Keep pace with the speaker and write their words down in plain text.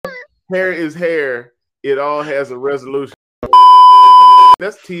hair is hair. It all has a resolution.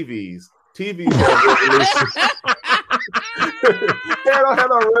 That's TVs. TVs have resolution. Hair don't have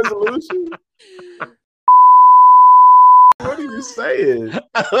no resolution. What are you saying?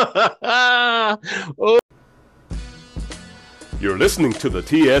 You're listening to the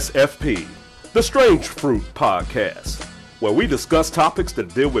TSFP, the Strange Fruit Podcast, where we discuss topics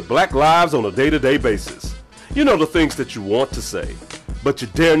that deal with Black lives on a day-to-day basis. You know, the things that you want to say, but you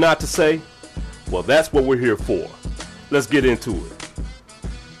dare not to say? Well, that's what we're here for. Let's get into it.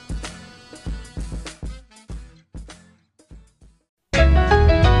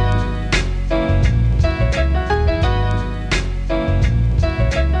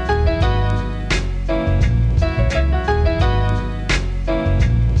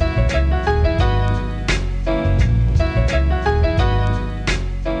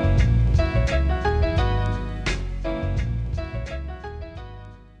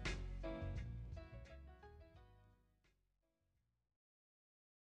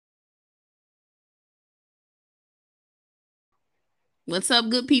 What's up,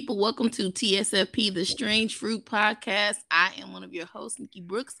 good people? Welcome to TSFP, the Strange Fruit Podcast. I am one of your hosts, Nikki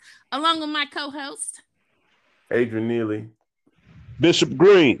Brooks, along with my co-host, Adrian Neely. Bishop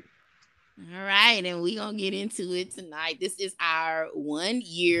Green. All right, and we're going to get into it tonight. This is our 1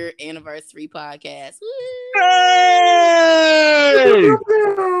 year anniversary podcast. Woo! Hey!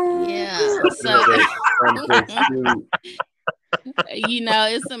 Yeah, so, you know,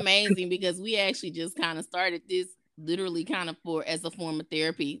 it's amazing because we actually just kind of started this literally kind of as a form of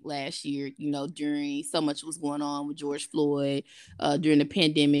therapy last year, you know, during so much was going on with George Floyd, during the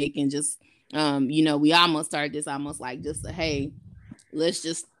pandemic, and just, you know, we almost started this almost like just a, hey, let's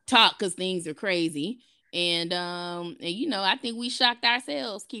just talk because things are crazy. And, you know, I think we shocked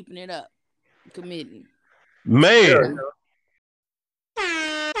ourselves keeping it up, committing. Man.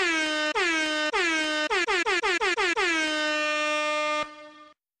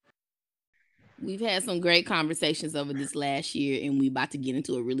 We've had some great conversations over this last year, and we about to get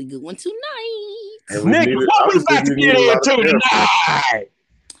into a really good one tonight. Nick, what we about to get into tonight?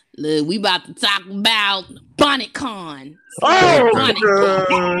 Look, we about to talk about BonnetCon. Oh,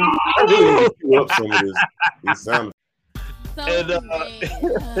 BonnetCon. I really threw up some of this sound. So,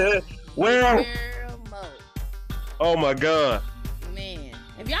 And, well, oh my God. Man,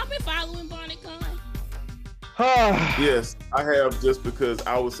 have y'all been following BonnetCon? Yes, I have, just because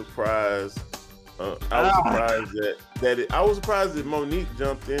I was surprised. I was surprised that Monique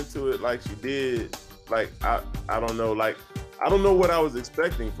jumped into it like she did. Like I don't know. Like I don't know what I was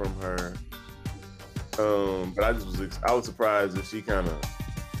expecting from her. But I was surprised that she kind of,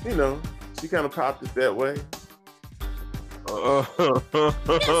 you know, she kind of popped it that way. Yeah,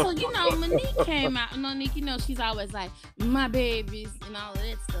 so you know, Monique came out. Monique, you know, she's always like my babies and all of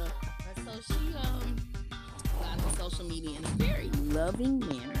that stuff. And so she got on social media in a very loving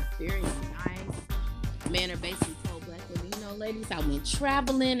manner, very nice manner, basically told Black women, you know, ladies, I went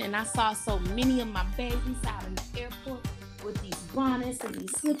traveling and I saw so many of my babies out in the airport with these bonnets and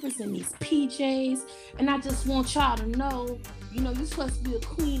these slippers and these PJs, and I just want y'all to know, you know, you're supposed to be a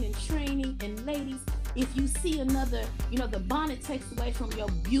queen in training, and ladies, if you see another, you know, the bonnet takes away from your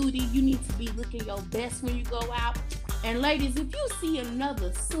beauty, you need to be looking your best when you go out. And ladies, if you see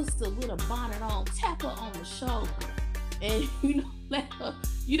another sister with a bonnet on, tap her on the shoulder and, you know, let her,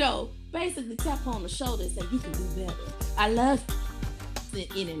 you know, basically tap her on the shoulder and say, you can do better. I love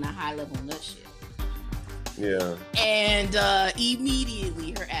it in a high level nutshell. Yeah. And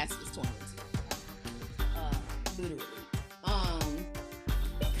immediately her ass was torn. Literally.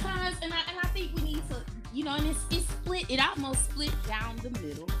 Because, and I think we need to, you know, and it's split, it almost split down the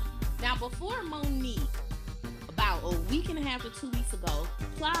middle. Now, before Monique, about a week and a half to 2 weeks ago,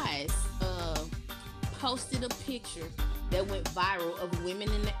 Plies posted a picture that went viral of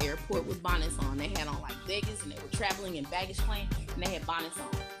women in the airport with bonnets on. They had on like Vegas, and they were traveling in baggage claim, and they had bonnets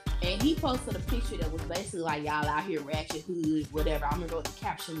on. And he posted a picture that was basically like, y'all out here ratchet hood, whatever. I remember what the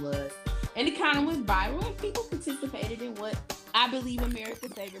caption was. And it kind of went viral, and people participated in what I believe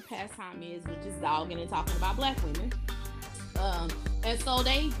America's favorite pastime is, which is dogging and talking about Black women. And so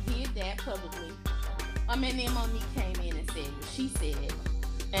they did that publicly. And then Monique came in and said what she said.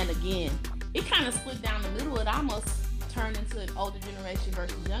 And again, it kind of split down the middle. It almost turned into an older generation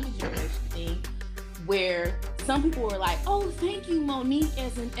versus younger generation thing, where some people were like, oh, thank you, Monique.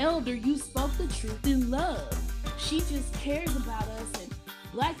 As an elder, you spoke the truth in love. She just cares about us, and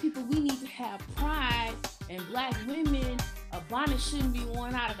Black people, we need to have pride, and Black women, a bonnet shouldn't be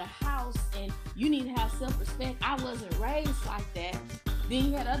worn out of the house, and you need to have self-respect. I wasn't raised like that. Then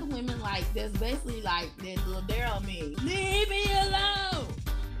you had other women like, that's basically like that little Daryl me. Leave me alone.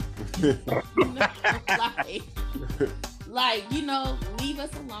 Leave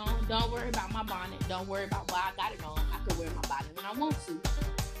us alone. Don't worry about my bonnet. Don't worry about why I got it on. I could wear my bonnet when I want to.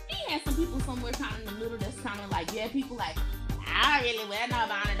 He had some people somewhere kind of in the middle that's kind of like, yeah, people like, I don't really wear no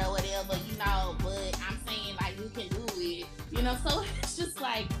bonnet or whatever, but I'm saying like you can do it, so it's just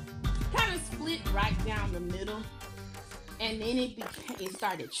like kind of split right down the middle. And then it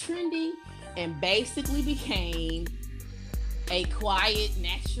started trending and basically became a quiet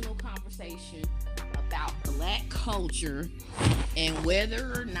national conversation about Black culture and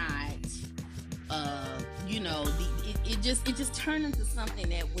whether or not, it just turned into something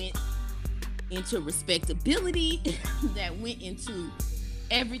that went into respectability, that went into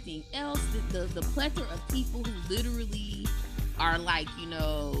everything else. The plethora of people who literally are like,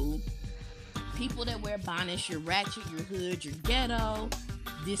 people that wear bonnets, you're ratchet, you're hood, you're ghetto.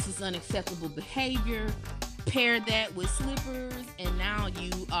 This is unacceptable behavior. Pair that with slippers, and now you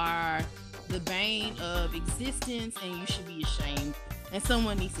are the bane of existence, and you should be ashamed. And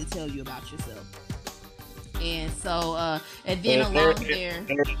someone needs to tell you about yourself. And so, and then along there,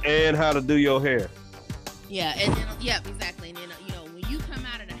 and how to do your hair. Yeah, and then exactly. And then when you come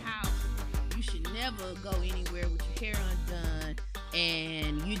out of the house, you should never go anywhere with your hair undone,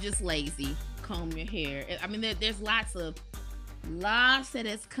 and you just lazy. Comb your hair. I mean, there's lots that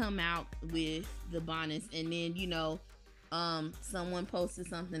has come out with the bonnets, and then someone posted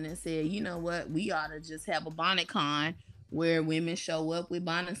something that said, you know what, we ought to just have a bonnet con where women show up with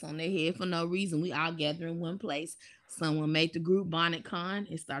bonnets on their head for no reason. We all gather in one place. Someone made the group Bonnet Con.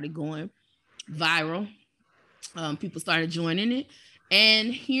 It started going viral. People started joining it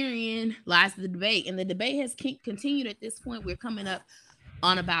and hearing lots of the debate. And the debate has continued at this point. We're coming up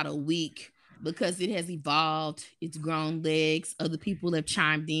on about a week because it has evolved. It's grown legs. Other people have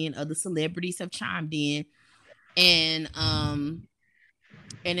chimed in. Other celebrities have chimed in. And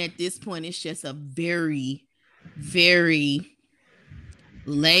at this point, it's just a very, very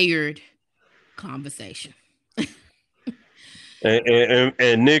layered conversation.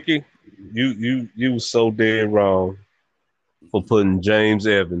 and Nikki, you was so dead wrong for putting James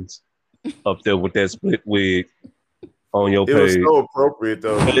Evans up there with that split wig on your page. It was so appropriate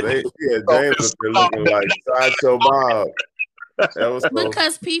though. James up there looking like Sideshow Bob. That was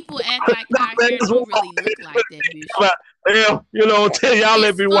because people act like our hair don't really look like that, bitch. Tell y'all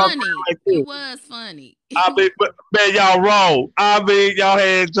let me walk like this. It was funny. I mean, man, y'all wrong. I mean, y'all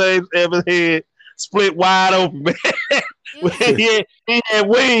had James Evans' head split wide open, man. he had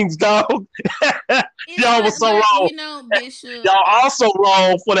wings, dog. Y'all was so wrong. Bishop. Y'all also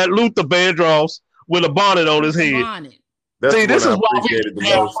wrong for that Luther Vandross with a bonnet on his head. See, this is why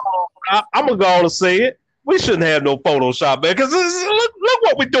I'm gonna go on and say it. We shouldn't have no Photoshop, man, because look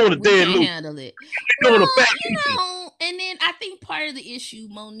what we're doing to dead Luther. Handle it. And then I think part of the issue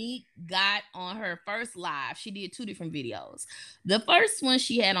Monique got on her first live, she did 2 different videos. The first one,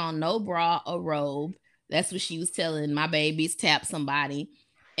 she had on no bra or robe. That's what she was telling my babies, tap somebody.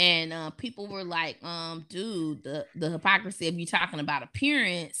 And people were like, dude, the hypocrisy of you talking about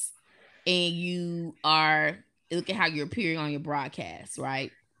appearance and you are, look at how you're appearing on your broadcast,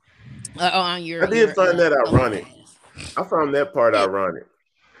 right? On your, I did find that ironic. I found that part ironic.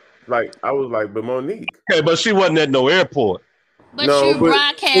 Like, I was like, but Monique. Okay, but she wasn't at no airport. But you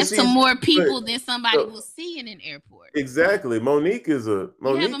broadcast to more people than somebody will see in an airport. Exactly. Monique is a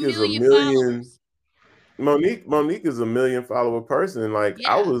million. Monique is a million follower person. Like,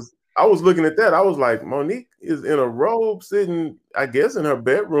 yeah. I was looking at that. I was like, Monique is in a robe sitting, I guess, in her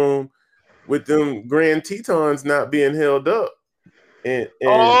bedroom with them Grand Tetons not being held up. And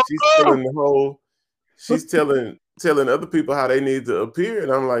she's telling other people how they need to appear,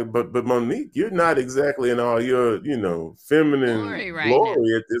 and I'm like, but Monique, you're not exactly in all your feminine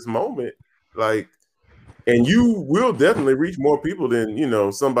glory at this moment, like, and you will definitely reach more people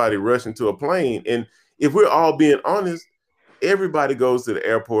than somebody rushing to a plane. And if we're all being honest, everybody goes to the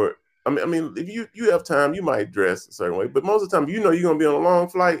airport. I mean, if you have time, you might dress a certain way, but most of the time, you're gonna be on a long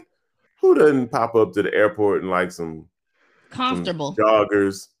flight. Who doesn't pop up to the airport in like some comfortable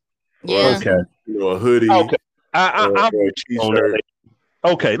joggers? Yeah. Or a hoodie. Okay. I'm a t-shirt.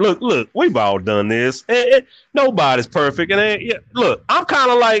 Okay, look, we've all done this. Nobody's perfect. And look, I'm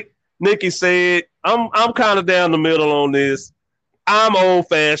kind of like Nikki said, I'm kind of down the middle on this. I'm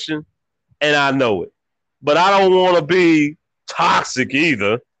old-fashioned, and I know it. But I don't want to be toxic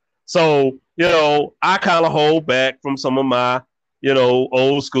either. So, I kind of hold back from some of my,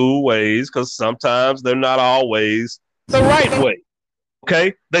 old school ways, because sometimes they're not always the right way.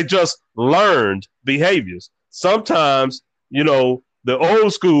 Okay? They just learned behaviors. Sometimes, the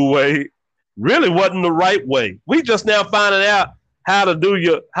old school way really wasn't the right way. We just now finding out how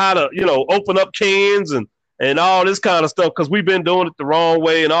to open up cans and all this kind of stuff because we've been doing it the wrong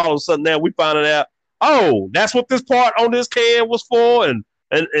way, and all of a sudden now we finding out, oh, that's what this part on this can was for, and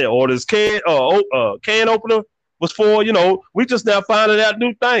or this can opener was for. We just now finding out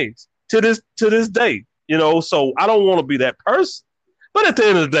new things to this day. So I don't want to be that person, but at the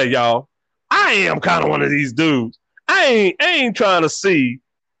end of the day, y'all, I am kind of one of these dudes. I ain't trying to see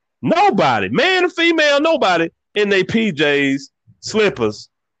nobody, man or female, nobody in their PJs, slippers,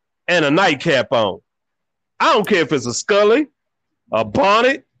 and a nightcap on. I don't care if it's a Scully, a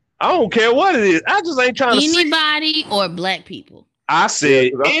bonnet. I don't care what it is. I just ain't trying to see anybody or black people. I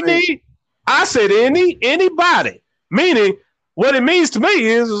said anybody. Meaning, what it means to me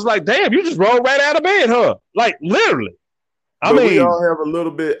is like, damn, you just rolled right out of bed, huh? Like literally. We all have a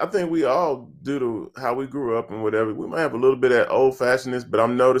little bit. I think we all, due to how we grew up and whatever, we might have a little bit of old fashionedness. But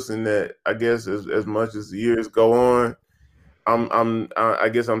I'm noticing that, I guess, as much as the years go on, I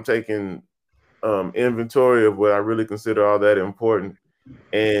guess I'm taking inventory of what I really consider all that important,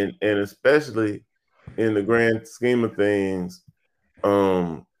 and especially in the grand scheme of things,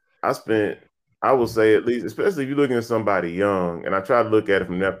 I will say, at least, especially if you're looking at somebody young, and I try to look at it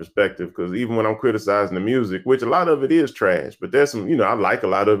from that perspective, because even when I'm criticizing the music, which a lot of it is trash, but there's some, I like a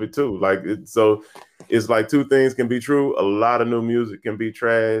lot of it too. So it's like two things can be true. A lot of new music can be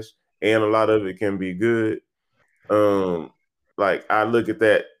trash, and a lot of it can be good. Like I look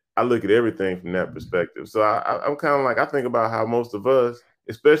at everything from that perspective. So I'm kind of like, I think about how most of us,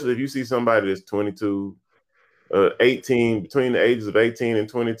 especially if you see somebody that's 22, 18, between the ages of 18 and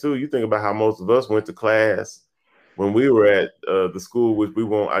 22, you think about how most of us went to class when we were at the school, which we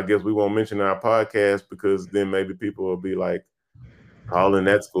won't mention in our podcast, because then maybe people will be like calling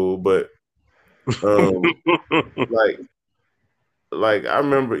that school. But like I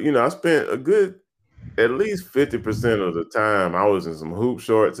remember, I spent a good at least 50% of the time I was in some hoop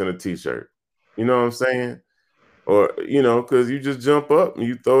shorts and a t-shirt. You know what I'm saying? Or, because you just jump up and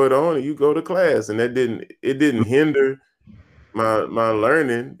you throw it on and you go to class, and it didn't hinder my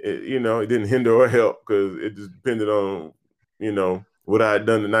learning. It didn't hinder or help, because it just depended on, what I had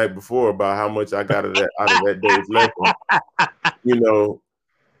done the night before about how much I got out of that day's lesson,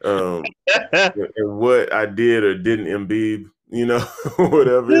 and what I did or didn't imbibe,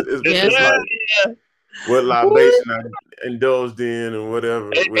 whatever. It's like what libation I indulged in and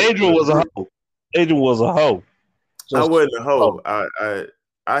whatever. Adrian was a hoe. I wasn't a hoe.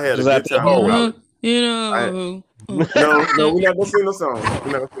 I had a good time. No, we're not gonna sing no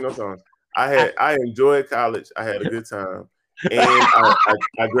songs. I enjoyed college. I had a good time, and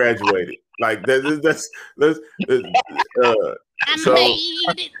I graduated. Like that's so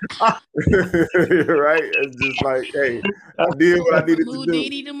right. It's just like, hey, I did what I needed to do.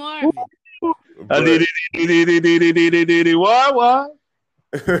 I did why?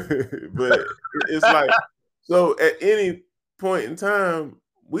 But it's like, so at any point in time,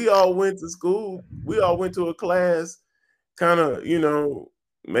 we all went to school. We all went to a class, kind of,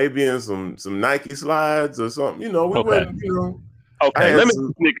 maybe in some Nike slides or something. We went, Okay, let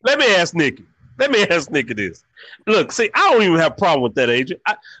me ask Nikki. Let me ask Nikki this. Look, see, I don't even have a problem with that, Adrian.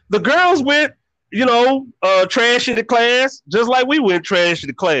 The girls went, trashy to class, just like we went trashy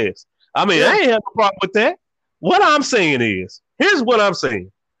to class. I mean, I ain't have a problem with that. What I'm saying is, here's what I'm saying.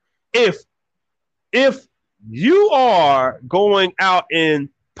 If you are going out in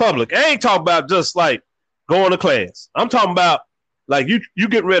public, I ain't talking about just like going to class. I'm talking about like you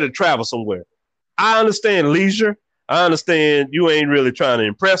get ready to travel somewhere. I understand leisure. I understand you ain't really trying to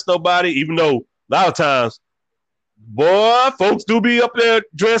impress nobody, even though a lot of times, boy, folks do be up there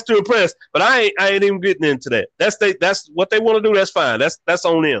dressed to impress. But I ain't even getting into that. That's what they want to do. That's fine. That's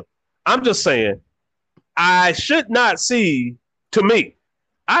on them. I'm just saying, I should not see. To me,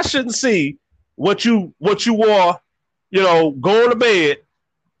 I shouldn't see what you wore. Going to bed,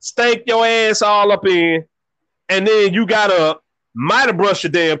 stank your ass all up in, and then you got up, might have brushed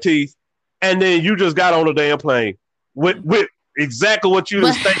your damn teeth, and then you just got on the damn plane with exactly what you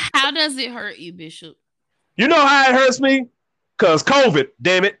think. How does it hurt you, Bishop? You know how it hurts me? Because COVID,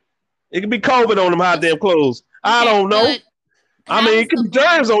 damn it. It can be COVID on them hot damn clothes. I don't know. I mean, it can be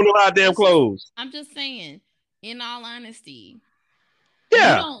germs on them hot damn clothes. I'm just saying, in all honesty,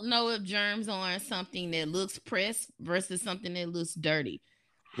 yeah, you don't know if germs are on something that looks pressed versus something that looks dirty.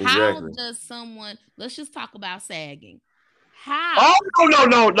 Exactly. How does someone, let's just talk about sagging. How? Oh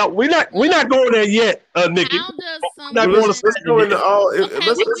no. We're not going there yet, Nikki. How does someone? Let's go into all. We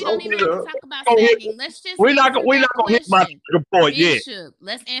don't even have to talk about sagging. Let's just. We're not gonna hit my point yet.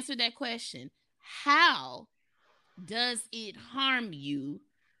 Let's answer that question. How does it harm you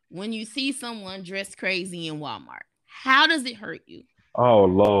when you see someone dressed crazy in Walmart? How does it hurt you? Oh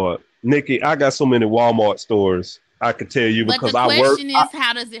Lord, Nikki, I got so many Walmart stores I could tell you because I work. But the question is,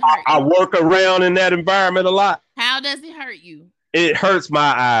 how does it hurt you? I work around in that environment a lot. How does it hurt you? It hurts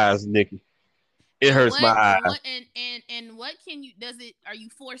my eyes, Nikki. It hurts my eyes. And what can you? Are you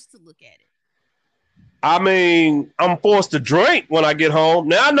forced to look at it? I mean, I'm forced to drink when I get home.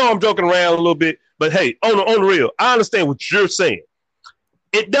 Now I know I'm joking around a little bit, but hey, on the real, I understand what you're saying.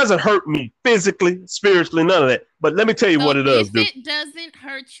 It doesn't hurt me physically, spiritually, none of that. But let me tell you what it does. If it doesn't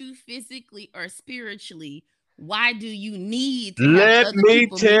hurt you physically or spiritually, why do you need to let me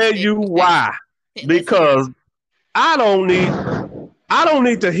tell you why. Because I don't need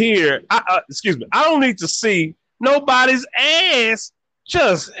to hear, I don't need to see nobody's ass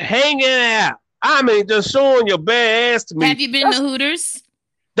just hanging out. I mean, just showing your bare ass to me. Have you been to Hooters?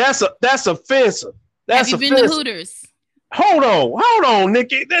 That's offensive. Have you been to Hooters? Hold on,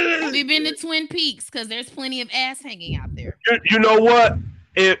 Nikki. Have you been to Twin Peaks? Because there's plenty of ass hanging out there. You know what?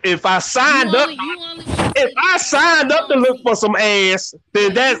 If I signed up to look for some ass,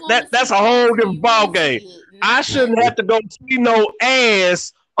 then that's a whole different ball game. I shouldn't have to go see no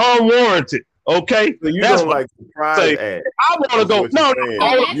ass unwarranted. Okay, so you don't like surprise ass. I want to go. No,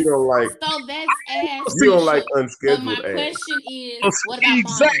 you don't like. So that's ass. You don't like unscheduled my ass. My question is, what about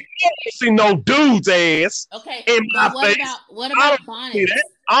exactly. bonnets? I don't see no dude's ass. Okay, in my face. What about bonnets?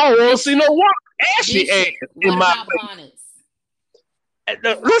 I don't want to see no woman ashy ass in my face. Bonnets?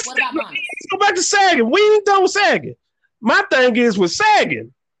 Let's go back to sagging. We ain't done with sagging. My thing is with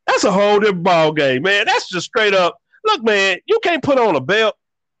sagging. That's a whole different ball game, man. That's just straight up. Look, man, you can't put on a belt.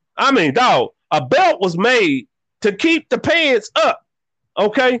 I mean, dog, a belt was made to keep the pants up.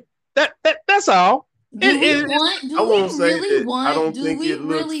 Okay, that's all. Do we really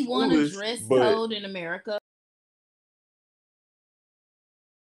want a dress code in America?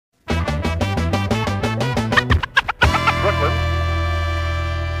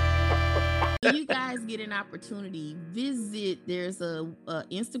 If you guys get an opportunity, visit. There's a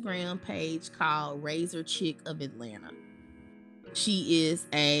Instagram page called Razor Chick of Atlanta. She is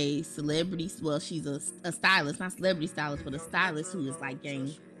a celebrity. Well, she's a stylist, not celebrity stylist, but a stylist who is like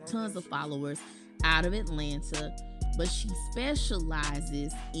gaining tons of followers out of Atlanta. But she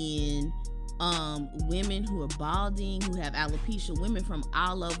specializes in women who are balding, who have alopecia. Women from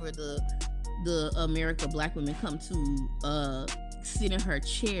all over the America. Black women come to sit in her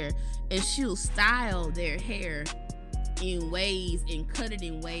chair, and she'll style their hair in ways and cut it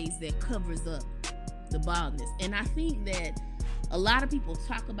in ways that covers up the baldness. And I think that a lot of people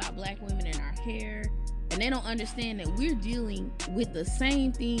talk about Black women and our hair, and they don't understand that we're dealing with the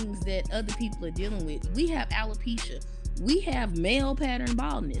same things that other people are dealing with. We have alopecia. We have male pattern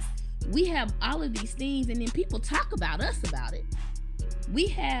baldness. We have all of these things, and then people talk about us about it. We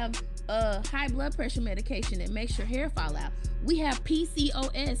have high blood pressure medication that makes your hair fall out. We have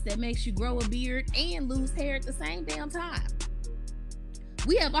PCOS that makes you grow a beard and lose hair at the same damn time.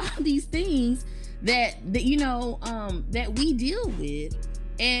 We have all these things that we deal with,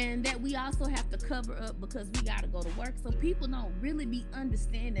 and that we also have to cover up because we got to go to work. So people don't really be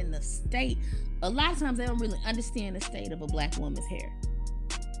understanding the state. A lot of times they don't really understand the state of a Black woman's hair.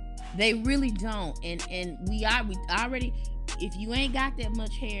 They really don't. And we already, if you ain't got that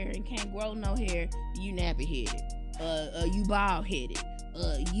much hair and can't grow no hair, you nappy headed, you bald headed,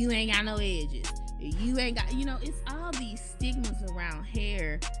 you ain't got no edges, you ain't got, it's all these stigmas around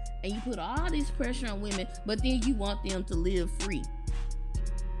hair. And you put all this pressure on women, but then you want them to live free.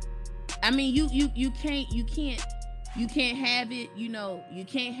 I mean, you can't have it, you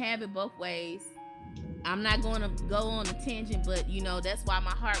can't have it both ways. I'm not going to go on a tangent, but that's why my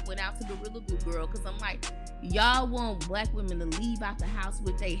heart went out to Gorilla Glue Girl, because I'm like, y'all want Black women to leave out the house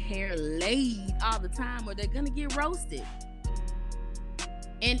with their hair laid all the time, or they're gonna get roasted.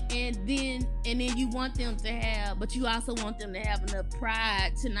 And then you want them to have, but you also want them to have enough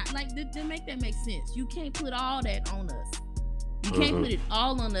pride to not to make that make sense. You can't put all that on us. You can't put it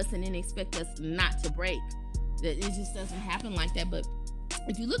all on us and then expect us not to break. That it just doesn't happen like that. But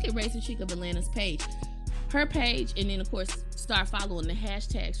if you look at Razor Chick of Atlanta's page, her page, and then of course start following the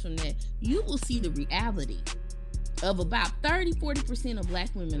hashtags from that, you will see the reality of about 30-40% of Black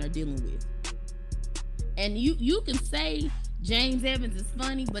women are dealing with. And you can say James Evans is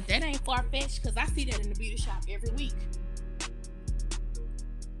funny, but that ain't far-fetched, because I see that in the beauty shop every week.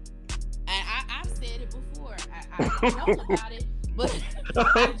 I've said it before. I joke about it, but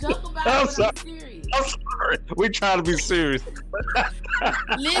I joke about it, but I'm serious. I'm sorry. We try to be serious.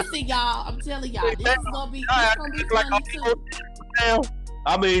 Listen, y'all. I'm telling y'all, this is gonna be funny too.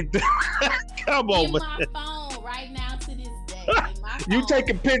 I mean, come on, man. In my phone right now to this day. You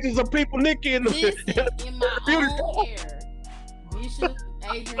taking pictures of people, Nikki? Listen, in my own hair. Bishop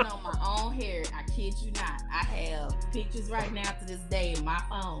Adrian on my own hair. I kid you not. I have pictures right now to this day in my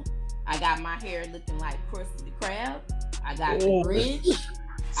phone. I got my hair looking like Krusty the Krab. I got the Grinch.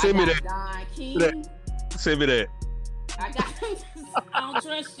 Send me that. Don King. Send me that. I got. I don't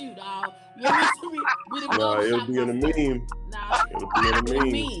trust you, dog. You want No, it'll be in a meme. Nah, It'll be in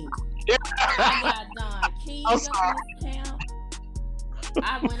a meme. I got Don King on this camp.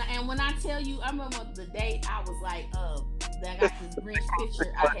 When I tell you, I remember the day I was like, I got this Grinch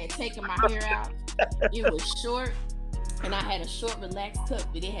picture. I had taken my hair out. It was short, and I had a short, relaxed cut,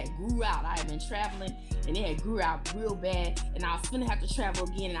 but it had grew out. I had been traveling, and it had grew out real bad, and I was gonna have to travel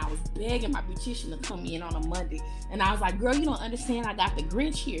again, and I was begging my beautician to come in on a Monday, and I was like, girl, you don't understand, I got the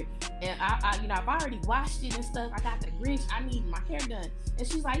Grinch here, and I I've already washed it and stuff. I got the Grinch. I need my hair done, and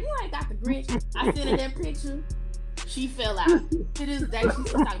she's like, you ain't got the Grinch. I sent her that picture. She fell out. To this day, she's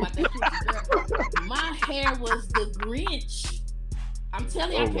still talking about that picture. Girl, my hair was the Grinch. I'm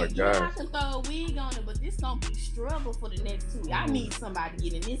telling you, I can throw a wig on it, but this gonna be struggle for the next 2 weeks. I need somebody to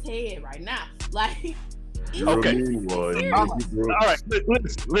get in this head right now. Like, okay. All right,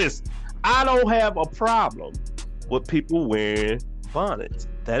 listen. I don't have a problem with people wearing bonnets.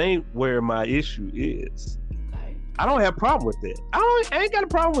 That ain't where my issue is. Okay. I don't have a problem with that. I ain't got a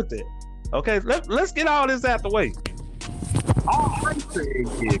problem with that. Okay, let's get all this out the way.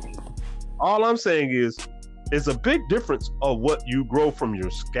 All I'm saying is it's a big difference of what you grow from your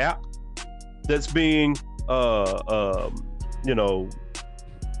scalp that's being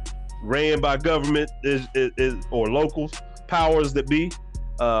ran by government or local powers that be.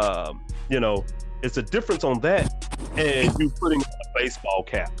 It's a difference on that and you putting on a baseball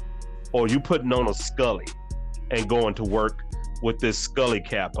cap or you putting on a Scully and going to work with this Scully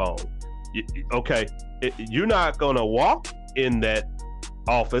cap on. Okay, you're not gonna walk in that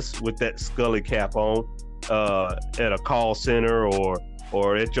office with that Scully cap on at a call center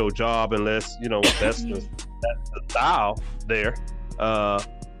or at your job unless that's the style there.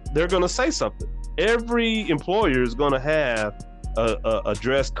 They're gonna say something. Every employer is gonna have a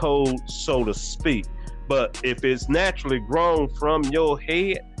dress code, so to speak. But if it's naturally grown from your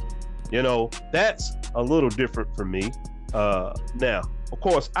head, that's a little different for me. Now, of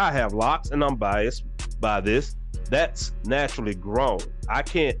course, I have locks and I'm biased by this. That's naturally grown. I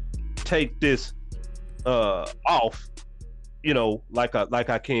can't take this off, like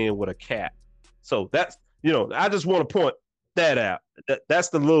I can with a cap. So that's, I just want to point that out. That's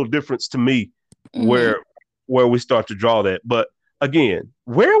the little difference to me where we start to draw that. But again,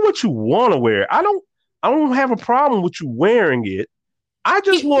 wear what you want to wear. I don't have a problem with you wearing it. I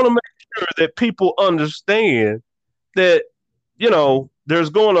just want to make sure that people understand that,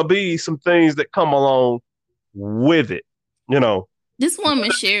 there's going to be some things that come along with it, This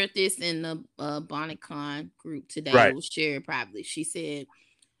woman shared this in the BonetCon group today. Right. It was shared privately. She said,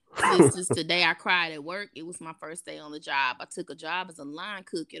 "Sisters, today I cried at work. It was my first day on the job. I took a job as a line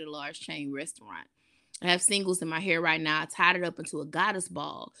cook at a large chain restaurant. I have singles in my hair right now. I tied it up into a goddess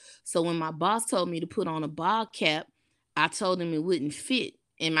ball. So when my boss told me to put on a ball cap, I told him it wouldn't fit,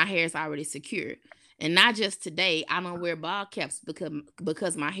 and my hair is already secure. And not just today, I don't wear ball caps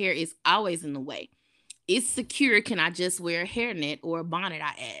because my hair is always in the way. It's secure. Can I just wear a hairnet or a bonnet?"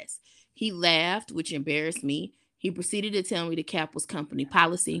 I asked. He laughed, which embarrassed me. He proceeded to tell me the cap was company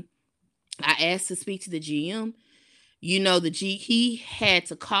policy. I asked to speak to the GM. He had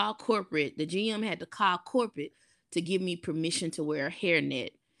to call corporate. The GM had to call corporate to give me permission to wear a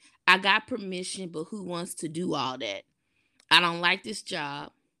hairnet. I got permission, but who wants to do all that? I don't like this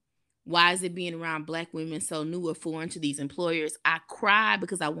job. Why is it being around Black women so new or foreign to these employers? I cried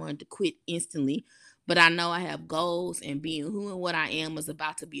because I wanted to quit instantly, but I know I have goals, and being who and what I am is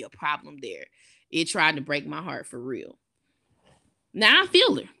about to be a problem there. It tried to break my heart for real. Now I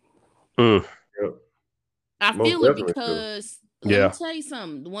feel her. I feel her because let me tell you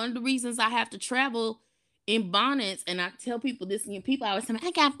something. One of the reasons I have to travel in bonnets, and I tell people this, and people always say,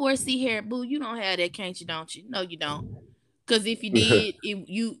 "I got 4C hair." Boo, you don't have that, can't you? Don't you? No, you don't. Because if you did,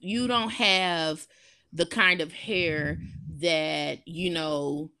 you don't have the kind of hair that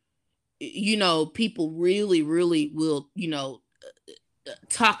people really, really will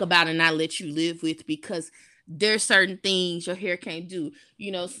talk about and not let you live with, because there's certain things your hair can't do.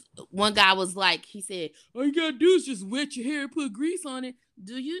 One guy was like, he said, all you gotta do is just wet your hair and put grease on it.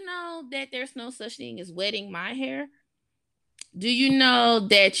 Do you know that there's no such thing as wetting my hair? Do you know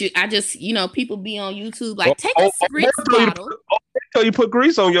that people be on YouTube like, take a spritz bottle. So you put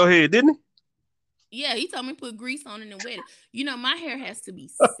grease on your head, didn't he? Yeah, he told me to put grease on it and wet it. My hair has to be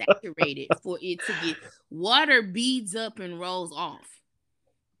saturated for it to get water beads up and rolls off.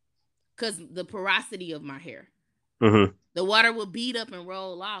 because the porosity of my hair. Mm-hmm. The water will beat up and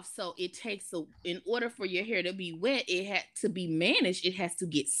roll off. So it takes in order for your hair to be wet, it had to be managed. It has to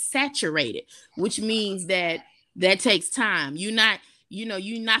get saturated, which means that takes time. You're not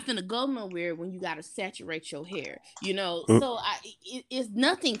gonna go nowhere when you got to saturate your hair, Mm-hmm. So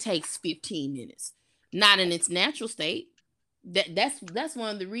nothing takes 15 minutes, not in its natural state. That's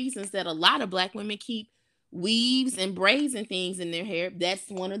one of the reasons that a lot of Black women keep weaves and braids and things in their hair. That's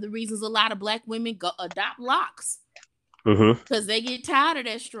one of the reasons a lot of Black women adopt locks. Because they get tired of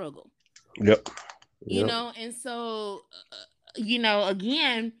that struggle. Yep. And so,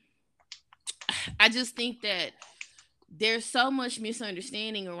 again, I just think that there's so much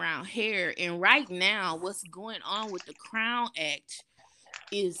misunderstanding around hair. And right now, what's going on with the Crown Act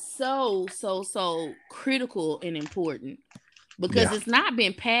is so critical and important because it's not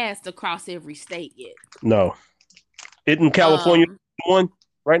been passed across every state yet. No. Isn't California one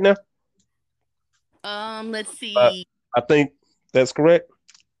right now? Let's see. I think that's correct.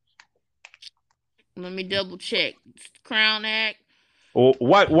 Let me double check. Crown Act. Well,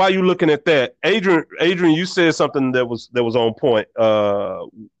 why are you looking at that? Adrian, you said something that was on point.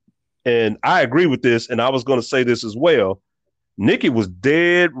 And I agree with this, and I was going to say this as well. Nikki was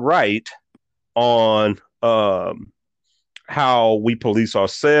dead right on how we police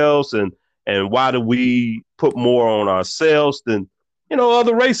ourselves and why do we put more on ourselves than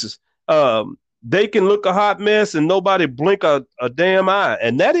other races. They can look a hot mess and nobody blink a damn eye.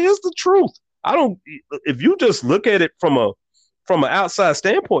 And that is the truth. If you just look at it from an outside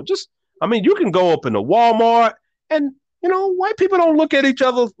standpoint, you can go up in a Walmart and, white people don't look at each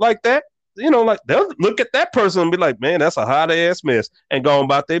other like that. Like they'll look at that person and be like, man, that's a hot ass mess and go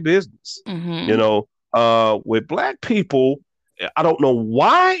about their business. Mm-hmm. With Black people, I don't know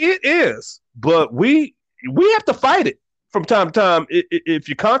why it is, but we have to fight it from time to time. If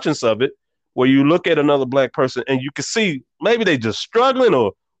you're conscious of it, where you look at another Black person and you can see maybe they just struggling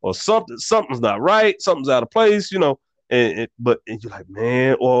or something's not right, something's out of place, but you're like,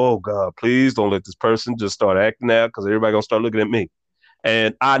 man, oh God, please don't let this person just start acting out because everybody gonna start looking at me.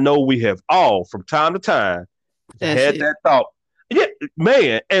 And I know we have all from time to time had that thought. Yeah,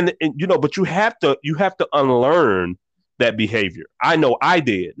 man, and but you have to unlearn that behavior. I know I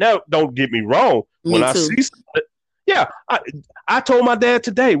did. Now, don't get me wrong. When I see something, I told my dad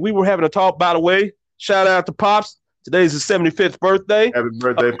today, we were having a talk, by the way, shout out to Pops. Today's his 75th birthday. Happy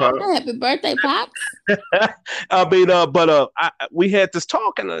birthday, Pops. Happy birthday, Pops. We had this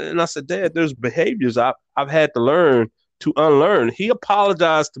talk and I said, Dad, there's behaviors I've had to learn to unlearn. He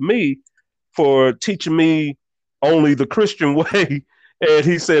apologized to me for teaching me only the Christian way. And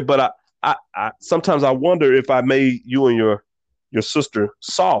he said, but I sometimes I wonder if I made you and your sister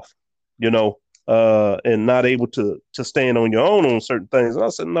soft, and not able to stand on your own on certain things. And I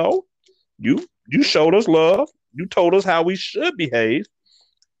said, no, you showed us love. You told us how we should behave.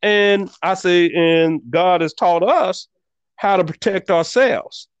 And I say, and God has taught us how to protect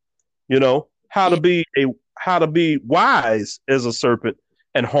ourselves, how to be wise as a serpent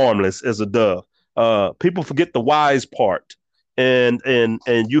and harmless as a dove. People forget the wise part. And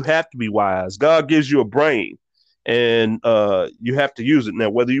you have to be wise. God gives you a brain and you have to use it. Now,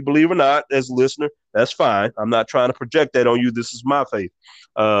 whether you believe or not, as a listener, that's fine. I'm not trying to project that on you. This is my faith.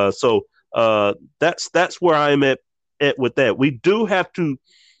 So that's where I am at with that. We do have to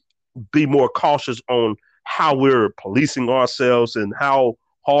be more cautious on how we're policing ourselves and how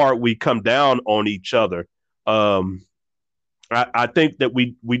hard we come down on each other. I think that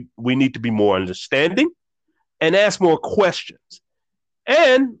we need to be more understanding and ask more questions.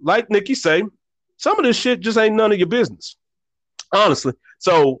 And like Nikki say, some of this shit just ain't none of your business, honestly.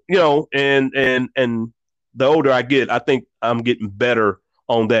 So, and the older I get, I think I'm getting better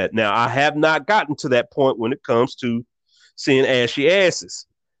on that. Now, I have not gotten to that point when it comes to seeing ashy asses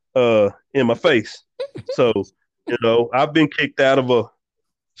in my face. So, I've been kicked out of a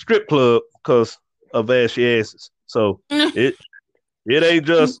strip club because of ashy asses. So it ain't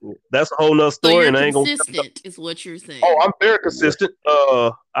just, that's a whole nother story. So you're and I ain't consistent is what you're saying. Oh, I'm very consistent.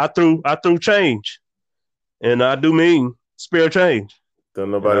 I threw change, and I do mean spare change.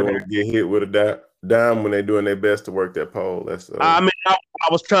 Don't nobody want to get hit with a dime when they're doing their best to work that pole. That's. I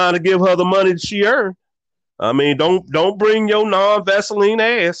was trying to give her the money that she earned. I mean, don't bring your non-Vaseline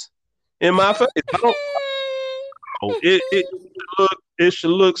ass in my face. It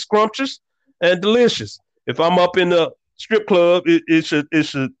should look scrumptious and delicious. If I'm up in the strip club, it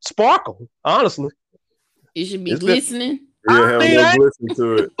should sparkle. Honestly, it should be glistening. Glisten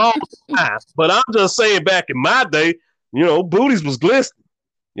to it. But I'm just saying, back in my day, booties was glistening.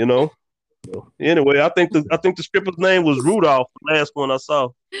 So, anyway, I think the stripper's name was Rudolph. The last one I saw.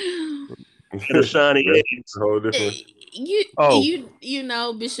 and a shiny edge. Whole different. You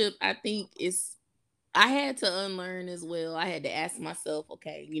know, Bishop, I think I had to unlearn as well. I had to ask myself,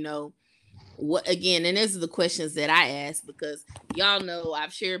 okay, you know, what again, and these are the questions that I ask because y'all know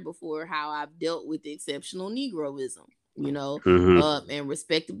I've shared before how I've dealt with exceptional Negroism, you know, and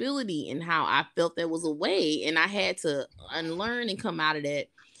respectability, and how I felt there was a way, and I had to unlearn and come out of that.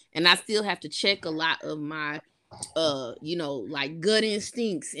 And I still have to check a lot of my you know, like gut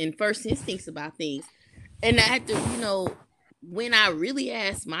instincts and first instincts about things. And I had to, you know, when I really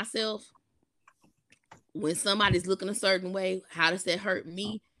ask myself, when somebody's looking a certain way, how does that hurt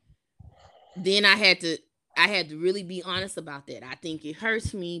me? Then I had to really be honest about that. I think it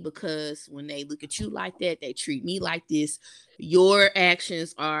hurts me because when they look at you like that, they treat me like this, your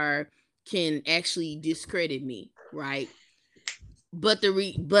actions can actually discredit me, right? But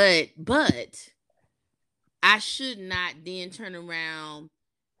but I should not then turn around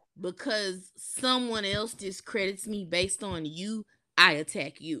because someone else discredits me based on you, I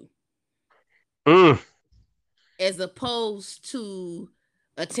attack you. As opposed to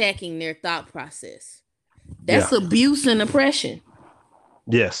attacking their thought process. That's abuse and oppression.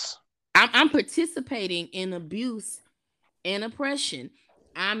 Yes. I'm participating in abuse and oppression.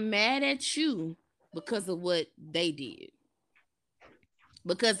 I'm mad at you because of what they did.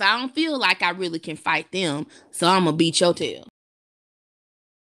 Because I don't feel like I really can fight them, so I'm gonna beat your tail.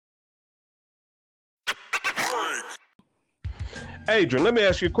 Adrian, let me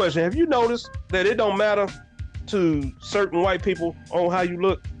ask you a question. Have you noticed that it don't matter to certain white people on how you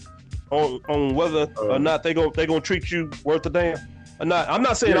look, on whether or not they gonna treat you worth a damn or not? I'm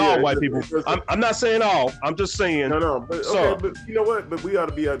not saying all white people. I'm not saying all. I'm just saying. No. But you know what? But we ought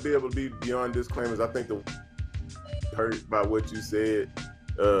to be able to be beyond disclaimers. I think the hurt by what you said.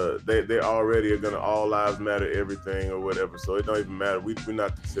 They already are gonna all lives matter everything or whatever. So it don't even matter. We're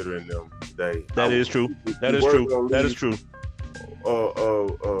not considering them today. That is true. That is true.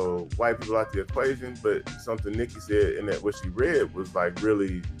 White people out the equation, but something Nikki said in that what she read was like it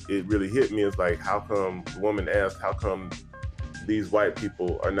really hit me. It's like, how come the woman asked, how come these white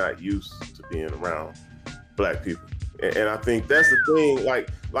people are not used to being around black people? And I think that's the thing, like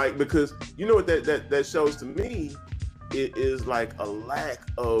because you know what that shows to me, it is like a lack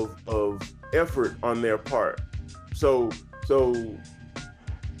of effort on their part. So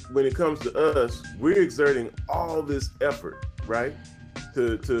when it comes to us, we're exerting all this effort, right?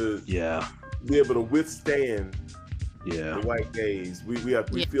 To be able to withstand the white gaze. We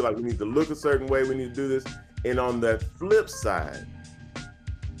feel like we need to look a certain way, we need to do this. And on the flip side,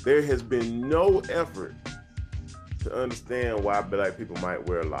 there has been no effort to understand why black people might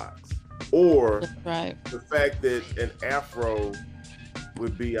wear locks. Or the fact that an afro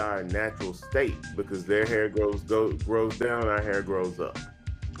would be our natural state because their hair grows down, our hair grows up.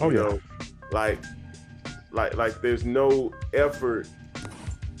 You know, like there's no effort,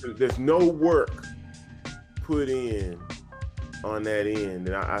 there's no work put in on that end.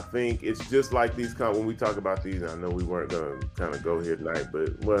 And I think it's just like these when we talk about these, I know we weren't gonna kind of go here tonight,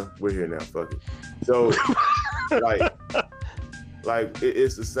 but well, we're here now, fuck it. So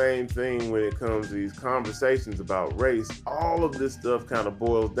it's the same thing when it comes to these conversations about race. All of this stuff kind of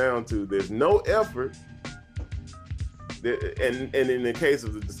boils down to there's no effort. And in the case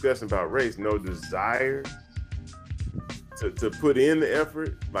of the discussion about race, no desire to put in the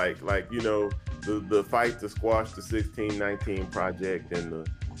effort, like you know, the fight to squash the 1619 project and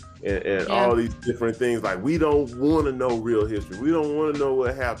all these different things. Like, we don't want to know real history. We don't want to know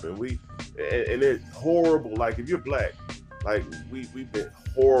what happened. And it's horrible. Like, if you're black, like we've been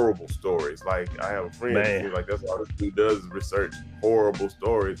horrible stories. Like, I have a friend who's like, that's all this dude does is research horrible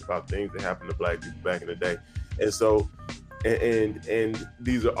stories about things that happened to black people back in the day. And so, and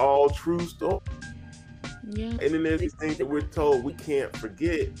these are all true stories. Yeah. And then there's these things that we're told we can't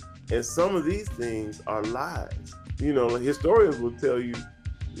forget. And some of these things are lies. You know, historians will tell you,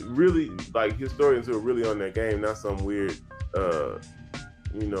 really, like historians who are really on their game, not some weird,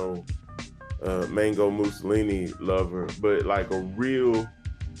 Mango Mussolini lover, but like a real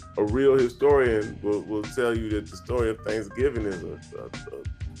historian will tell you that the story of Thanksgiving is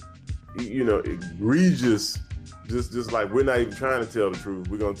egregious. Just like, we're not even trying to tell the truth.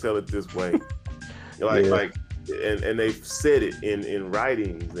 We're gonna tell it this way. And they've said it in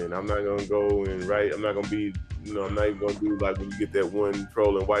writings, and I'm not gonna go and write. I'm not gonna be, I'm not even gonna do like when you get that one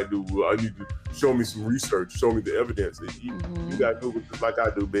trolling white dude. Well, I need to show me some research, show me the evidence. You got Google just like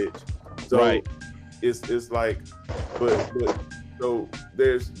I do, bitch. So it's like, but so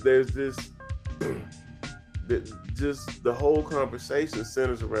there's this. Just the whole conversation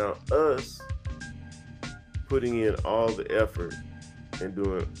centers around us putting in all the effort and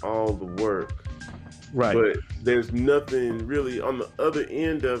doing all the work. Right. But there's nothing really on the other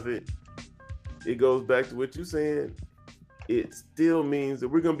end of it. It goes back to what you're saying. It still means that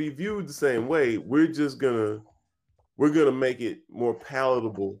we're gonna be viewed the same way. We're gonna make it more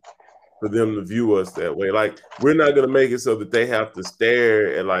palatable for them to view us that way. Like, we're not gonna make it so that they have to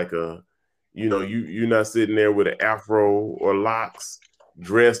stare at like a, you're not sitting there with an afro or locks,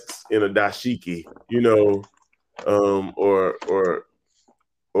 dressed in a dashiki,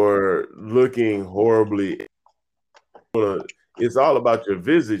 or looking horribly. It's all about your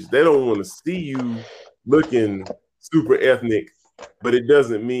visage. They don't want to see you looking super ethnic, but it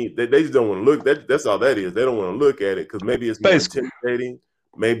doesn't mean that they just don't want to look. That's all that is. They don't want to look at it because maybe it's more intimidating.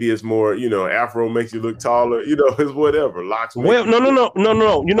 Maybe it's more, afro makes you look taller. It's whatever. Locks. Well,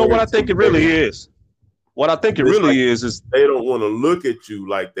 no. You know what I think it really is? What I think it really is they don't want to look at you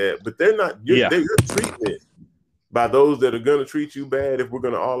like that, but they're not. You're treatment by those that are going to treat you bad. If we're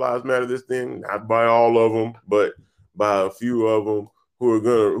going to all lives matter this thing, not by all of them, but by a few of them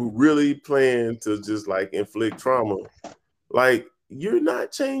who really plan to just like inflict trauma. Like, you're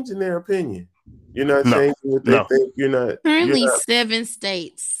not changing their opinion. You're not changing what they think. You're not. Currently, 7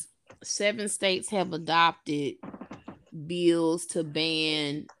 states have adopted bills to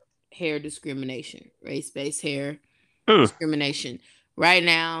ban hair discrimination, race-based hair discrimination. Right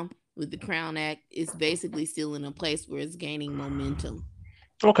now, with the Crown Act, it's basically still in a place where it's gaining momentum.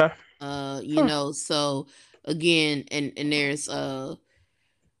 Okay. So again, and there's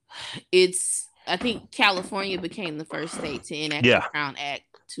I think California became the first state to enact the Crown Act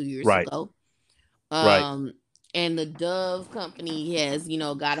 2 years ago. And the Dove company has,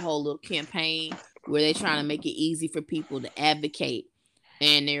 got a whole little campaign where they're trying to make it easy for people to advocate.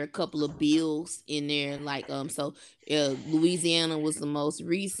 And there are a couple of bills in there, like Louisiana was the most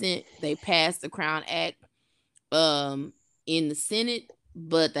recent. They passed the Crown Act in the Senate,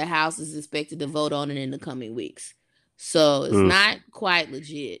 but the House is expected to vote on it in the coming weeks. So it's not quite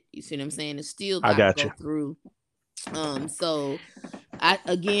legit. You see what I'm saying? It's still got to go through. So I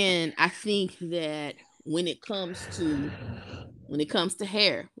think that when it comes to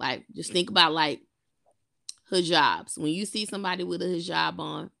hair, like, just think about like hijabs. When you see somebody with a hijab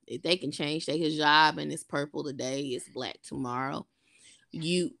on, if they can change their hijab and it's purple today, it's black tomorrow,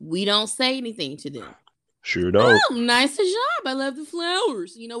 we don't say anything to them. Sure don't. Oh, nice hijab. I love the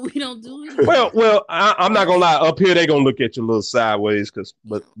flowers. We don't do it. Well, I'm not gonna lie. Up here, they gonna look at you a little sideways,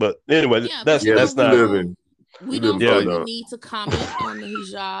 but anyway, that's not living. We don't really need to comment on the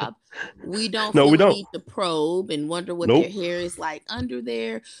hijab. We don't need to probe and wonder what their hair is like under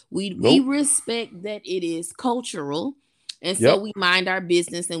there. We respect that it is cultural, and so we mind our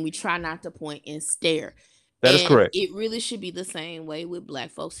business and we try not to point and stare. That is correct. It really should be the same way with Black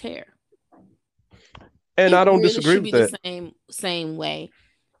folks' hair. And I don't disagree with that. The same way.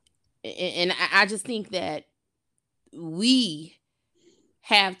 And I just think that we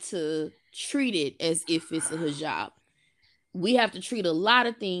have to treat it as if it's a hijab. We have to treat a lot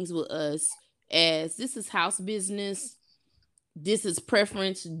of things with us as this is house business. This is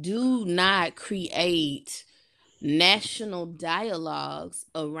preference. Do not create national dialogues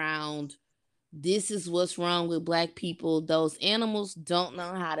around this is what's wrong with Black people. Those animals don't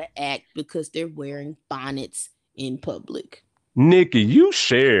know how to act because they're wearing bonnets in public. Nikki, you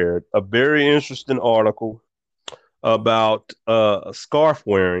shared a very interesting article about scarf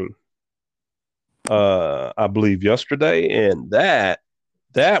wearing, I believe yesterday, and that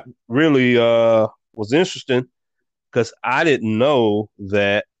really was interesting because I didn't know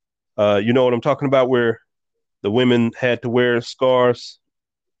that. You know what I'm talking about, where the women had to wear scarves.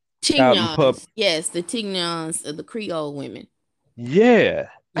 Tignons, yes, the tignons of the Creole women. Yeah, yes.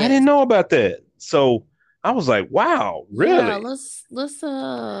 I didn't know about that. So I was like, "Wow, really?" Yeah, let's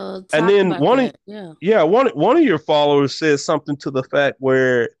talk and then about one that. One of your followers says something to the fact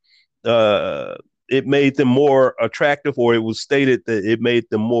where it made them more attractive, or it was stated that it made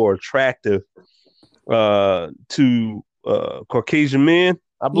them more attractive to Caucasian men,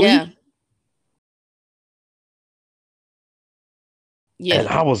 I believe. Yeah. Yeah. And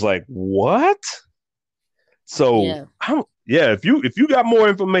I was like, what? So if you got more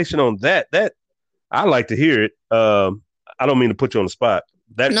information on that I'd like to hear it. I don't mean to put you on the spot.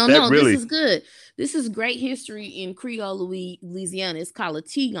 No, this is good. This is great history in Creole, Louisiana. It's called a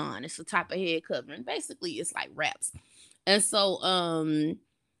tigon. It's a type of head covering. Basically, it's like wraps. And so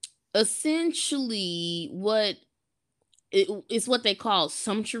essentially it's what they call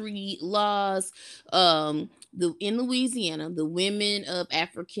sumptuary laws. In Louisiana, the women of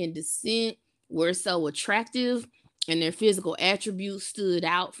African descent were so attractive and their physical attributes stood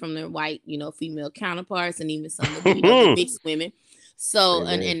out from their white, female counterparts and even some of the mixed women. So,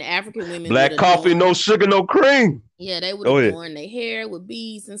 and African women black coffee, no sugar, no cream. Yeah, they would adorn their hair with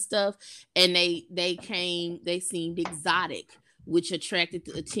beads and stuff, and they seemed exotic, which attracted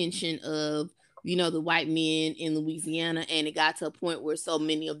the attention of the white men in Louisiana, and it got to a point where so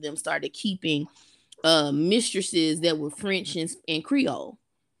many of them started keeping mistresses that were French and Creole,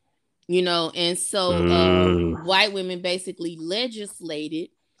 and so white women basically legislated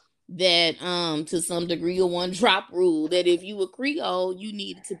that to some degree a one drop rule that if you were Creole, you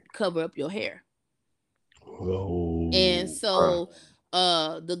needed to cover up your hair. And so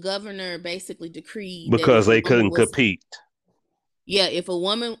the governor basically decreed because they couldn't compete. Yeah, if a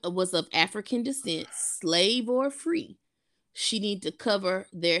woman was of African descent, slave or free, she needed to cover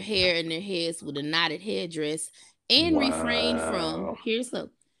their hair and their heads with a knotted headdress and refrain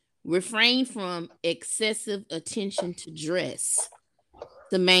from excessive attention to dress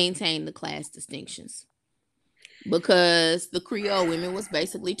to maintain the class distinctions. Because the Creole women was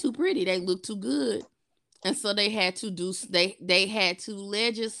basically too pretty. They looked too good. And so they had to they had to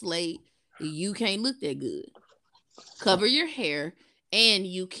legislate you can't look that good. Cover your hair and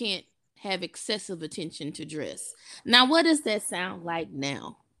you can't have excessive attention to dress. Now, what does that sound like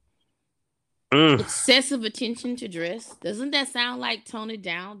now? Excessive attention to dress. Doesn't that sound like tone it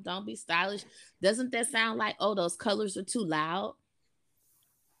down? Don't be stylish. Doesn't that sound like, oh, those colors are too loud?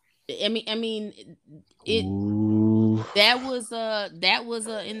 I mean, that was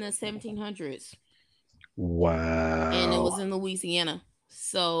in the 1700s. Wow. And it was in Louisiana.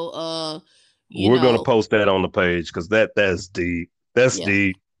 So we're gonna post that on the page because that's deep. That's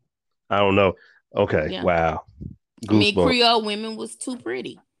deep. I don't know. Okay. Yeah. Wow. Goosebumps. I mean, Creole women was too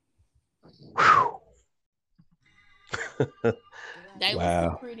pretty. They was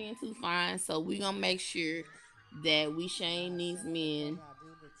too pretty and too fine. So we're gonna make sure that we shame these men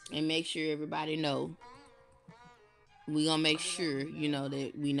and make sure everybody know. We're gonna make sure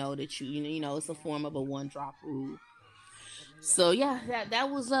that we know that it's a form of a one drop rule. So yeah, that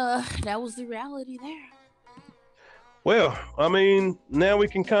was the reality there. Well, I mean, now we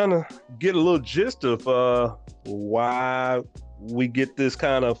can kind of get a little gist of why we get this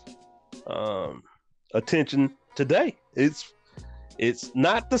kind of attention today. It's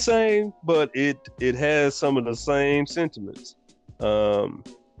not the same, but it has some of the same sentiments,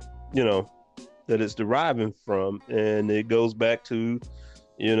 that it's deriving from, and it goes back to,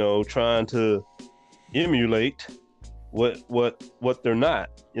 trying to emulate what they're not.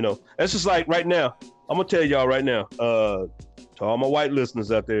 That's just like right now. I'm gonna tell y'all right now, to all my white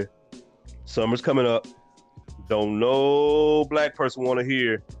listeners out there, summer's coming up. Don't no black person want to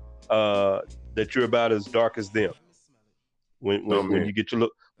hear that you're about as dark as them. When you get your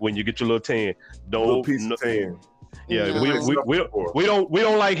little tan, little piece of tan. Yeah, we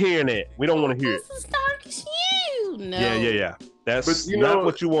don't like hearing that. We don't want to hear it. This is dark as you. No. Yeah. That's not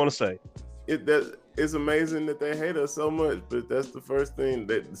what you want to say. It's amazing that they hate us so much, but that's the first thing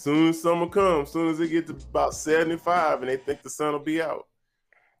that as soon as summer comes, as soon as it gets to about 75 and they think the sun will be out,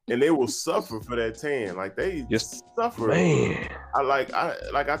 and they will suffer for that tan. Like they suffer. Man.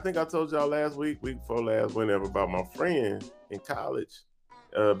 I think I told y'all last week before last, whenever, about my friend in college,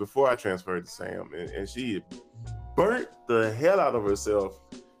 before I transferred to Sam, and she burnt the hell out of herself,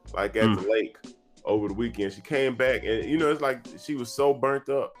 like at the lake over the weekend. She came back, and it's like she was so burnt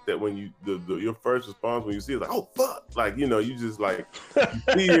up that when your first response when you see it, like, oh fuck, like you just like you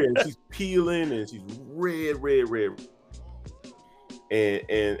see her and she's peeling and she's red,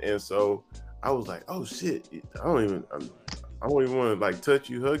 and so I was like, oh shit, I don't even want to like touch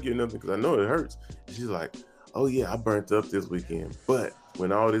you, hug you, or nothing, because I know it hurts. And she's like, oh yeah, I burnt up this weekend, but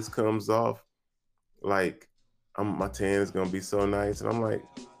when all this comes off, like my tan is gonna be so nice. And I'm like,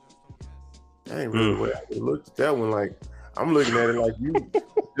 that ain't really what I looked at that one. Like, I'm looking at it like you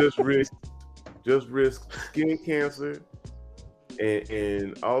just risk skin cancer,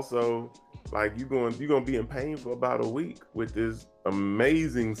 and also like you're gonna be in pain for about a week with this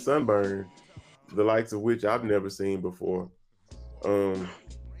amazing sunburn, the likes of which I've never seen before. And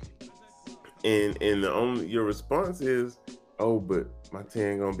your response is, oh, but my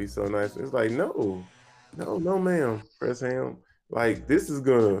tan gonna be so nice. It's like, no, ma'am, press ham. Like, this does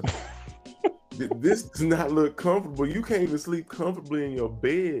not look comfortable. You can't even sleep comfortably in your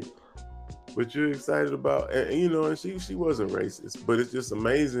bed, but you're excited about, and she wasn't racist, but it's just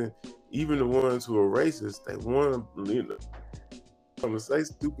amazing. Even the ones who are racist, they want to say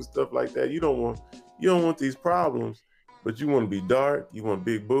stupid stuff like that. You don't want these problems, but you want to be dark. You want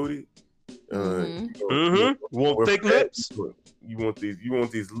big booty. You want thick lips. You want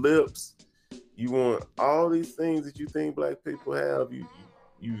these lips. You want all these things that you think black people have.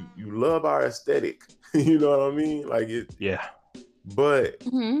 You love our aesthetic. You know what I mean? Like it. Yeah. But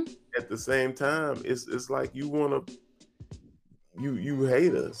at the same time, it's like you want to you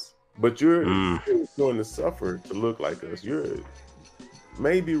hate us, but you're going to suffer to look like us. You're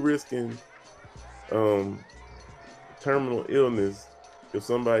maybe risking terminal illness if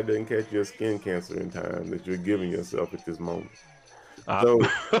somebody doesn't catch your skin cancer in time that you're giving yourself at this moment. So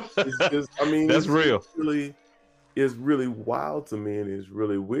it's just, I mean, that's real. It's really wild to me, and it's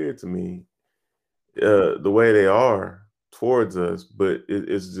really weird to me the way they are towards us. But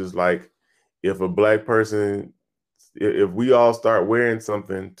it's just like if a black person, if we all start wearing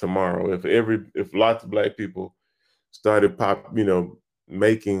something tomorrow, if lots of black people started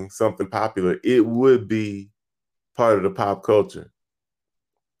making something popular, it would be part of the pop culture.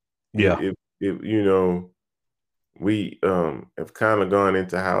 Yeah. We have kind of gone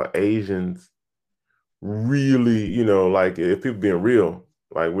into how Asians really, like if people being real,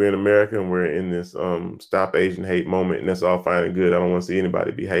 like we're in America and we're in this stop Asian hate moment, and that's all fine and good. I don't want to see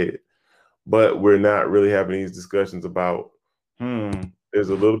anybody be hated. But we're not really having these discussions about, there's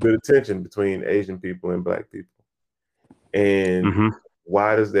a little bit of tension between Asian people and black people. And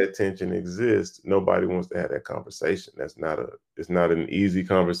why does that tension exist? Nobody wants to have that conversation. It's not an easy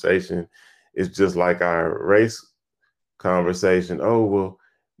conversation. It's just like our race conversation. Oh, well,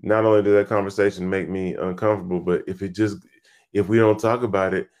 not only does that conversation make me uncomfortable, but if we don't talk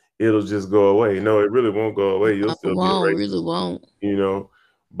about it, it'll just go away. No, it really won't go away. You'll still be a racist. Really won't.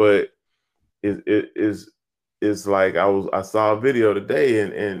 But it's like I saw a video today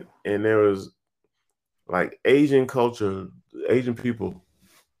and there was like Asian culture, Asian people,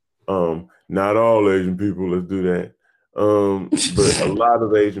 not all Asian people, let's do that. But a lot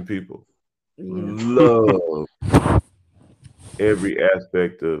of Asian people love every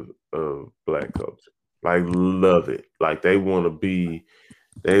aspect of black culture. Like love it. Like they want to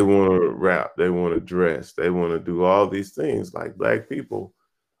rap, they want to dress, they want to do all these things like black people.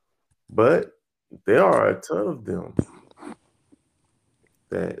 But there are a ton of them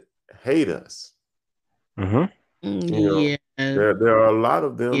that hate us. There are a lot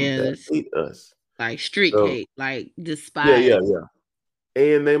of them that hate us. Like strict hate, like despise. Yeah.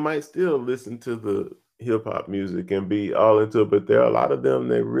 And they might still listen to the hip hop music and be all into it, but there are a lot of them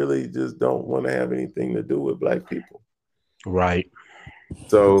that really just don't want to have anything to do with black people. Right.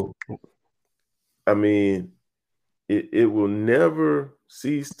 So, I mean, it will never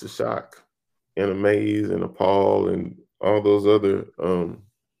cease to shock and amaze and appall and all those other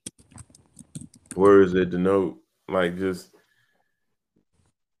words that denote like just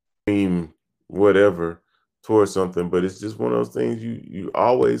whatever towards something, but it's just one of those things you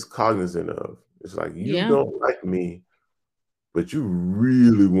always cognizant of. It's like you don't like me, but you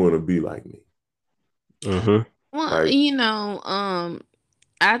really want to be like me. Well,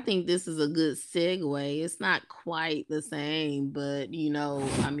 I think this is a good segue. It's not quite the same, but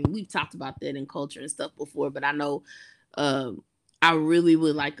I mean, we've talked about that in culture and stuff before, but I know I really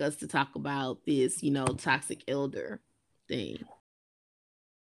would like us to talk about this, toxic elder thing.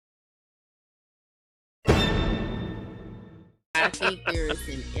 I think there is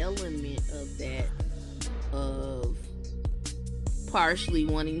an element of that, of partially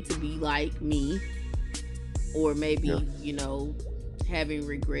wanting to be like me, or maybe, having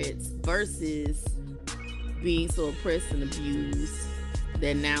regrets versus being so oppressed and abused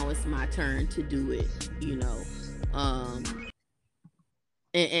that now it's my turn to do it,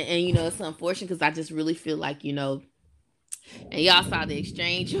 and it's unfortunate because I just really feel like, and y'all saw the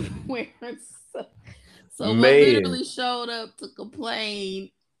exchange where so what literally showed up to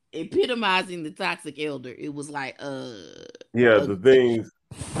complain, epitomizing the toxic elder. It was like, the things,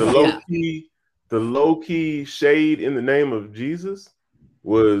 the low key shade in the name of Jesus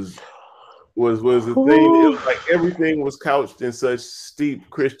was the thing. It was like everything was couched in such steep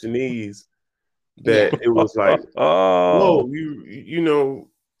Christianese that it was like, whoa,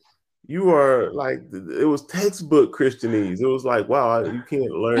 you are like, it was textbook Christianese. It was like, wow, you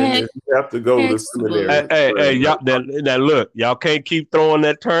can't learn this. You have to go to seminary. Hey, y'all, now look, y'all can't keep throwing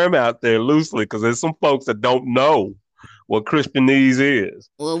that term out there loosely because there's some folks that don't know what Christianese is.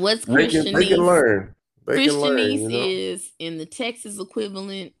 Well, what's Christianese? They can learn. Christianese is in the Texas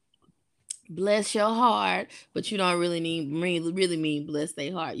equivalent. Bless your heart, but you don't really mean bless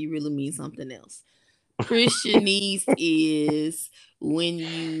their heart. You really mean something else. Christianese is when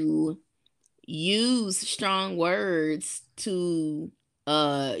you use strong words to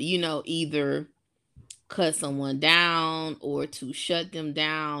either cut someone down or to shut them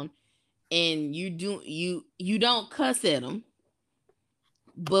down, and you don't cuss at them,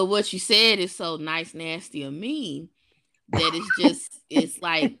 but what you said is so nice, nasty, or mean that is just, it's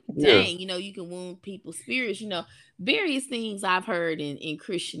like, Yeah. dang, you know, you can wound people's spirits, you know, various things I've heard in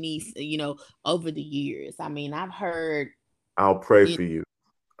Christianese, you know, over the years. I mean, I've heard, I'll pray for you.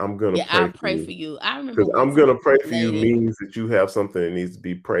 I'm gonna yeah, pray I'll for pray you. for you. I remember Because one I'm gonna time pray a for you lady, means that you have something that needs to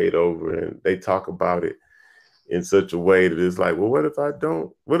be prayed over, and they talk about it in such a way that it's like, well, what if I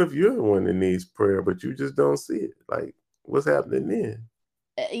don't? What if you're the one that needs prayer, but you just don't see it? Like, what's happening then?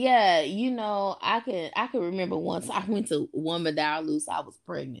 yeah, you know, I can remember once I went to Woman Loose, I was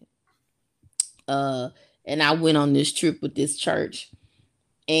pregnant. And I went on this trip with this church,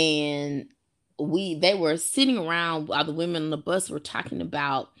 and they were sitting around while the women on the bus were talking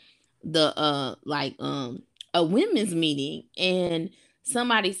about the a women's meeting, and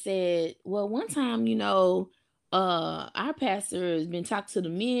somebody said, well, one time, you know, our pastor has been talking to the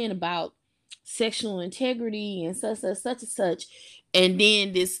men about sexual integrity and such and such. And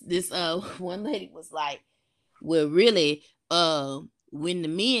then this one lady was like, well, really, when the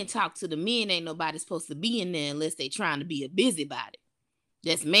men talk to the men, ain't nobody supposed to be in there unless they trying to be a busybody.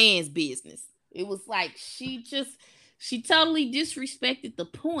 That's man's business. It was like she totally disrespected the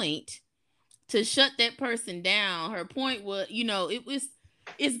point to shut that person down. Her point was, you know,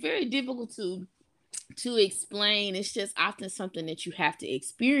 it's very difficult to explain. It's just often something that you have to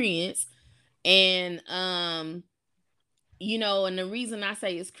experience. And you know, and the reason I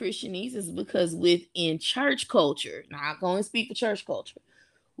say it's Christianese is because within church culture, now I'm going to speak for church culture,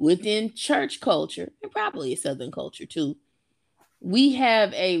 within church culture, and probably Southern culture too, we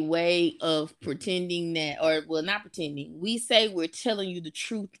have a way of pretending that, or well, not pretending, we say we're telling you the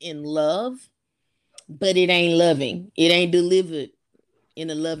truth in love, but it ain't loving. It ain't delivered in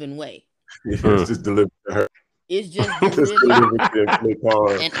a loving way. It's just delivered to her. It's just It's delivered. delivered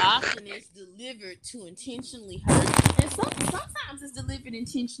to And often it's delivered to intentionally hurt. And sometimes it's delivered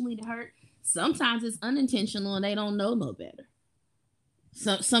intentionally to hurt. Sometimes it's unintentional and they don't know no better.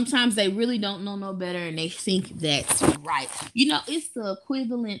 Sometimes they really don't know no better and they think that's right. You know, it's the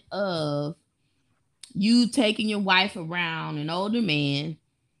equivalent of you taking your wife around an older man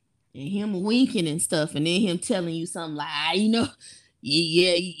and him winking and stuff, and then him telling you something like, you know,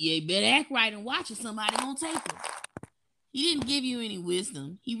 yeah, you better act right and watch it. Somebody gonna take him. He didn't give you any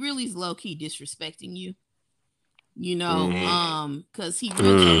wisdom. He really is low key disrespecting you. You know, because he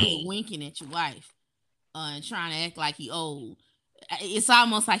really winking at your wife and trying to act like he old. It's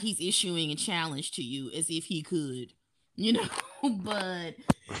almost like he's issuing a challenge to you as if he could, you know, but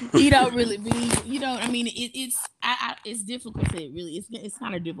he don't really be, you know, I mean, it's difficult to really, it's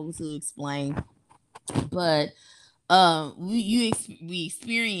kind of difficult to explain, but we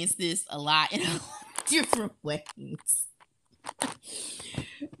experience this a lot in different ways.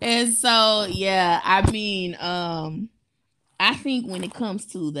 And so, yeah, I mean, I think when it comes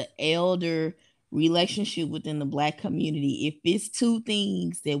to the elder relationship within the Black community, if it's two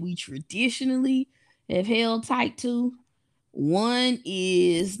things that we traditionally have held tight to, one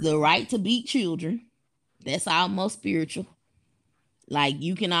is the right to beat children. That's almost spiritual. Like,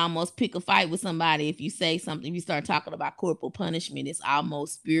 you can almost pick a fight with somebody if you say something. If you start talking about corporal punishment, it's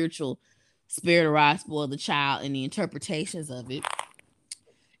almost spiritual. Spare the rod, spoil the child, and the interpretations of it.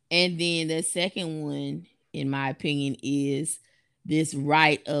 And then the second one, in my opinion, is this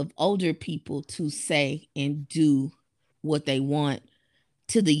right of older people to say and do what they want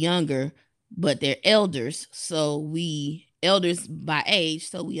to the younger, but they're elders. So we, elders by age,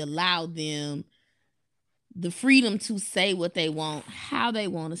 so we allow them the freedom to say what they want, how they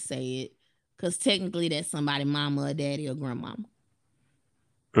want to say it, because technically that's somebody, mama or daddy or grandmama.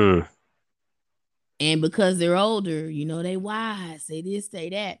 And because they're older, you know, they wise, say this, say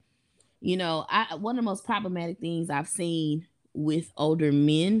that. You know, one of the most problematic things I've seen with older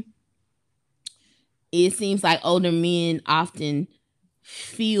men, it seems like older men often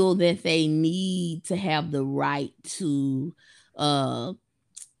feel that they need to have the right to, I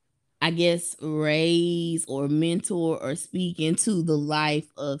guess, raise or mentor or speak into the life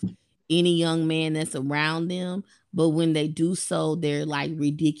of any young man that's around them. But when they do so, they're like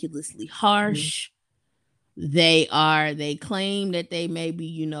ridiculously harsh. They claim that they may be,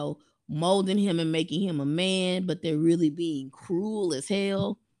 you know, molding him and making him a man, but they're really being cruel as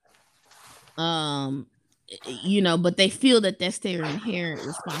hell. You know, but they feel that that's their inherent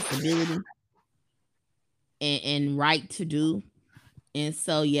responsibility and right to do. And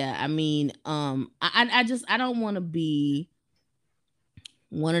so, yeah, I mean, I don't want to be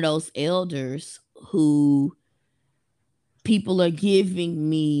one of those elders who people are giving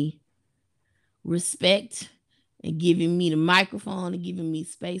me respect and giving me the microphone and giving me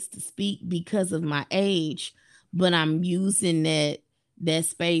space to speak because of my age, but I'm using that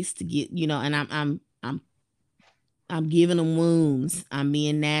space to get, you know, and I'm I'm giving them wounds. I'm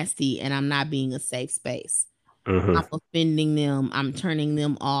being nasty, and I'm not being a safe space. Mm-hmm. I'm offending them. I'm turning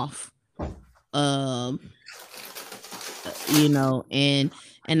them off. You know, and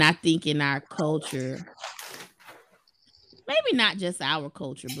I think in our culture, maybe not just our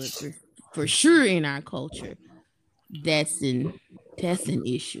culture, but for sure in our culture, that's an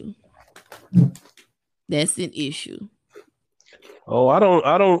issue. That's an issue. Oh, I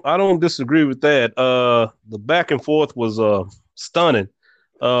don't disagree with that. The back and forth was stunning.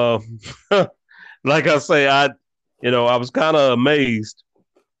 Uh, like I say, I was kind of amazed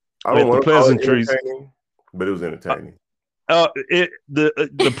I don't at the want to call it pleasantries. entertaining, but it was entertaining.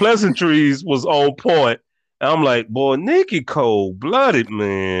 The pleasantries was on point. And I'm like, boy, Nikki cold blooded,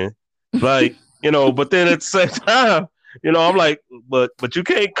 man. Like, but then at the same time, I'm like, but you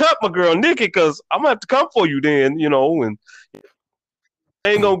can't cut my girl Nikki because I'm gonna have to come for you then, and I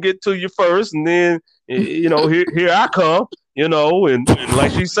ain't gonna get to you first, and then here I come, and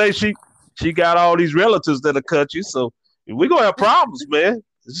like she say, she got all these relatives that'll cut you, so we're gonna have problems, man.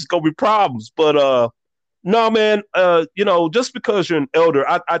 It's just gonna be problems. But no, man, just because you're an elder,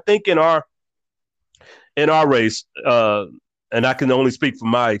 I think in our race, and I can only speak from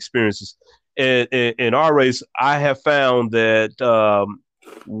my experiences. In our race, I have found that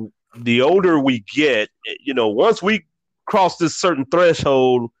the older we get, once we cross this certain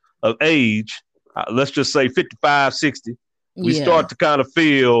threshold of age, let's just say 55, 60, we start to kind of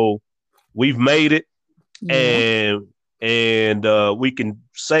feel we've made it, and we can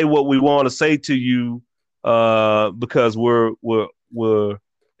say what we want to say to you because we're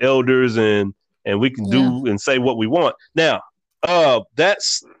elders and we can do and say what we want. Now,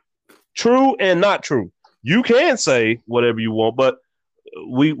 that's true and not true. You can say whatever you want, but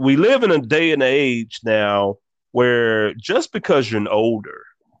we live in a day and age now where just because you're older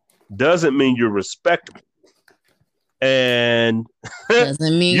doesn't mean you're respectable. And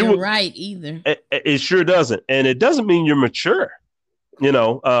doesn't mean you're right either. It sure doesn't. And it doesn't mean you're mature.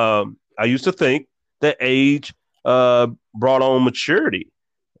 I used to think that age brought on maturity.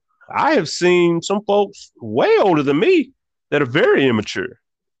 I have seen some folks way older than me that are very immature.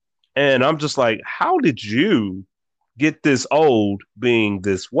 And I'm just like, how did you get this old being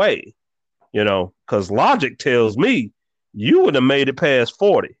this way? Because logic tells me you would have made it past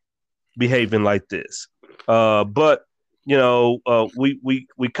 40 behaving like this. But we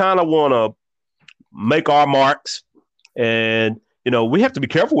kind of want to make our marks, and we have to be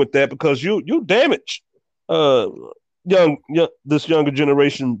careful with that because you damage this younger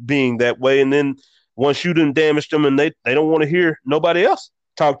generation being that way, and then once you didn't damage them, and they don't want to hear nobody else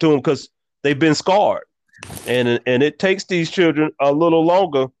talk to them because they've been scarred, and it takes these children a little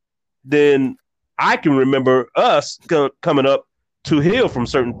longer than I can remember us coming up to heal from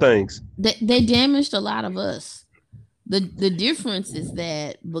certain things. They damaged a lot of us. The difference is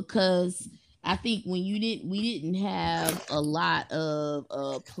that because I think when we didn't have a lot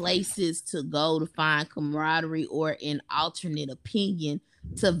of places to go to find camaraderie or an alternate opinion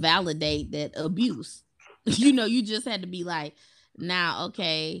to validate that abuse. You just had to be like, now,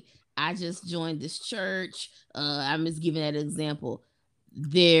 okay, I just joined this church. I'm just giving that example.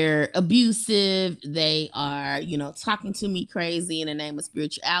 They're abusive. They are, talking to me crazy in the name of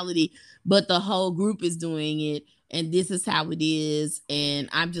spirituality, but the whole group is doing it. And this is how it is. And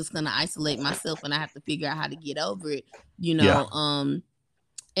I'm just going to isolate myself and I have to figure out how to get over it, Yeah.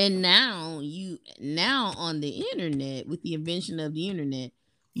 And now on the internet, with the invention of the internet,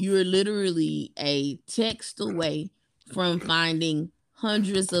 you're literally a text away from finding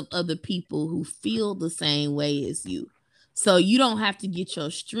hundreds of other people who feel the same way as you. So you don't have to get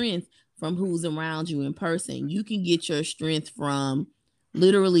your strength from who's around you in person. You can get your strength from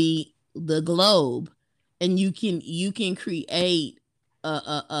literally the globe, and you can create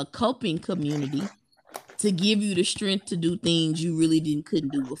a coping community to give you the strength to do things you really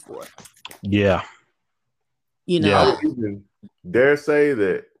couldn't do before. Yeah. I would even dare say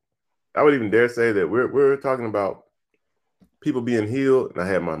that we're talking about people being healed, and I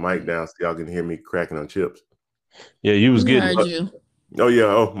have my mic down so y'all can hear me cracking on chips. Yeah, you was getting. Heard you. Oh yeah.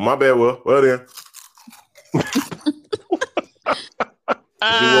 Oh, my bad. Well then. She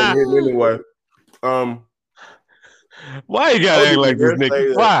wasn't hitting anyway. Why you gotta act like this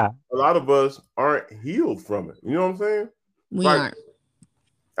nigga? Why? A lot of us aren't healed from it. You know what I'm saying? We aren't.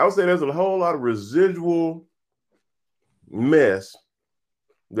 I would say there's a whole lot of residual mess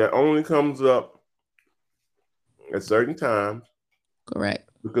that only comes up at certain times. Correct.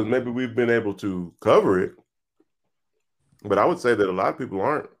 Because maybe we've been able to cover it. But I would say that a lot of people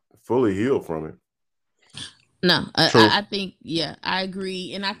aren't fully healed from it. No, True. I think, yeah, I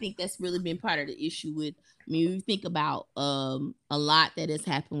agree. And I think that's really been part of the issue with, I mean, you think about a lot that has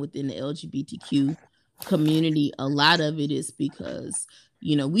happened within the LGBTQ community. A lot of it is because,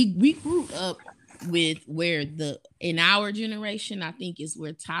 you know, we grew up with where in our generation, I think is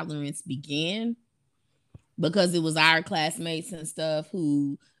where tolerance began, because it was our classmates and stuff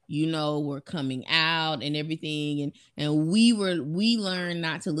who, you know, were coming out and everything, and we learned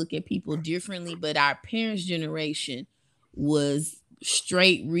not to look at people differently. But our parents' generation was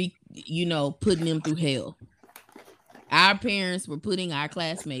straight you know, putting them through hell. Our parents were putting our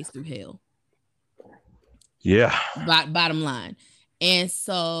classmates through hell. Yeah. Bottom line. And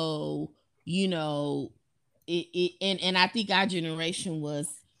so, you know, and I think our generation was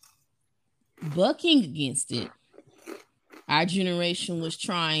bucking against it. Our generation was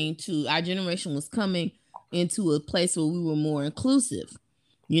coming into a place where we were more inclusive.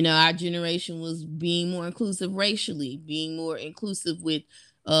 You know, our generation was being more inclusive racially, being more inclusive with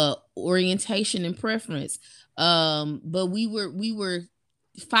orientation and preference. But we were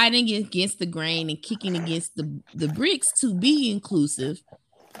fighting against the grain and kicking against the bricks to be inclusive.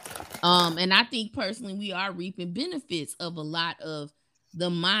 And I think personally we are reaping benefits of a lot of the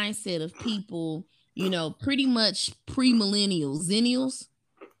mindset of people, you know, pretty much pre-millennials, zennials.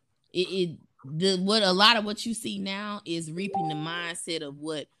 What a lot of what you see now is reaping the mindset of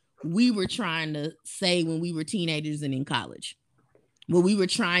what we were trying to say when we were teenagers and in college. What we were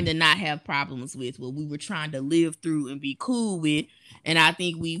trying to not have problems with, what we were trying to live through and be cool with. And I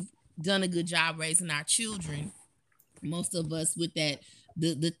think we've done a good job raising our children, most of us, with that,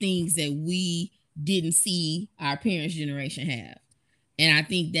 the things that we didn't see our parents' generation have. And I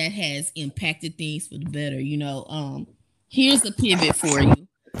think that has impacted things for the better. You know, here's a pivot for you,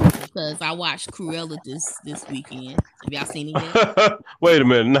 because I watched Cruella this weekend. Have y'all seen it yet? Wait a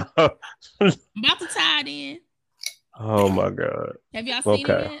minute. No. I'm about to tie it in. Oh my God. Have y'all seen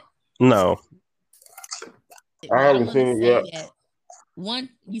it yet? No. I haven't seen it yet. One,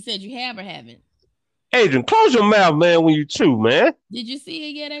 you said you have or haven't? Adrian, close your mouth, man, when you chew, man. Did you see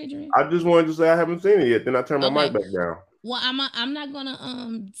it yet, Adrian? I just wanted to say I haven't seen it yet. Then I turned my mic back down. Well, I'm not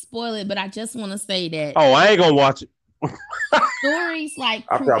gonna spoil it, but I just want to say that. Oh, I ain't gonna watch it. Stories like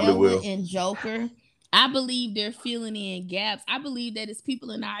Cruella and Joker, I believe they're filling in gaps. I believe that it's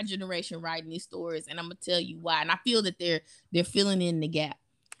people in our generation writing these stories, and I'm gonna tell you why. And I feel that they're filling in the gap.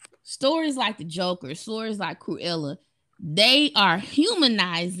 Stories like the Joker, stories like Cruella, they are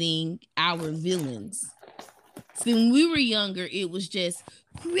humanizing our villains. See, when we were younger, it was just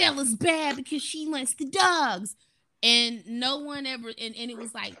Cruella's bad because she likes the dogs. And no one ever, and it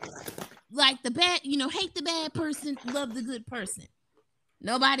was like the bad, you know, hate the bad person, love the good person.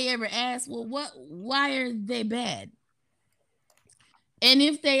 Nobody ever asked, well, why are they bad? And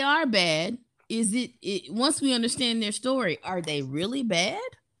if they are bad, is it once we understand their story, are they really bad?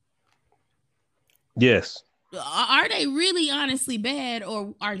 Yes. Are they really honestly bad,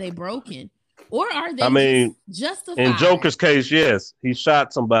 or are they broken? Or are they justified? In Joker's case, yes. He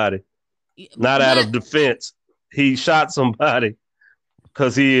shot somebody. Not out of defense. He shot somebody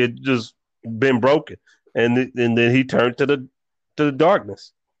because he had just been broken, and then he turned to the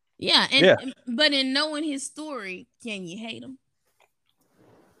darkness. Yeah, but in knowing his story, can you hate him?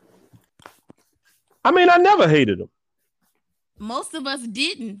 I mean, I never hated him. Most of us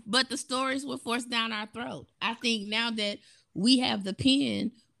didn't, but the stories were forced down our throat. I think now that we have the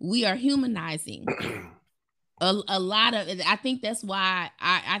pen, we are humanizing a lot of it. I think that's why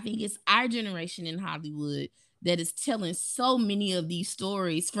I think it's our generation in Hollywood that is telling so many of these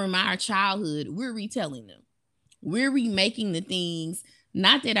stories from our childhood. We're retelling them. We're remaking the things.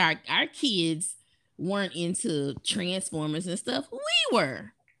 Not that our kids weren't into Transformers and stuff. We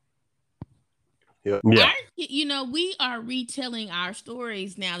were. Yeah. You know, we are retelling our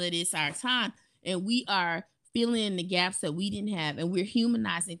stories now that it's our time, and we are filling in the gaps that we didn't have, and we're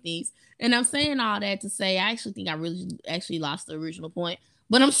humanizing things. And I'm saying all that to say, I actually think I really actually lost the original point.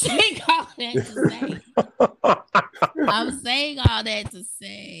 But I'm saying all that to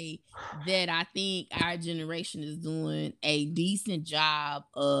say, that I think our generation is doing a decent job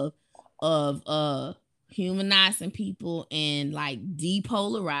of humanizing people and like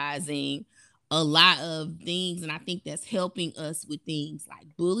depolarizing a lot of things. And I think that's helping us with things like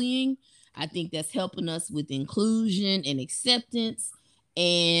bullying. I think that's helping us with inclusion and acceptance.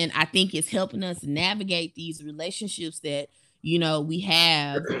 And I think it's helping us navigate these relationships that, you know, we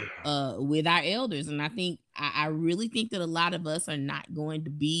have with our elders. And I think, I really think that a lot of us are not going to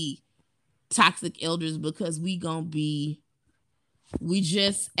be toxic elders because we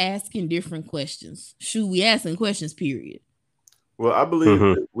just asking different questions. Shoot, we asking questions, period. Well, I believe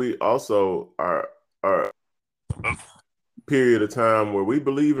that we also are period of time where we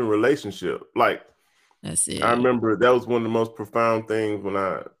believe in relationship. Like, that's it. I remember that was one of the most profound things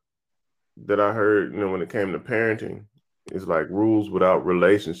that I heard, when it came to parenting. It's like rules without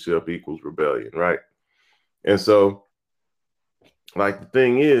relationship equals rebellion, right? And so, like, the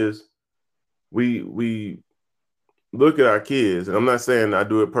thing is, we look at our kids, and I'm not saying I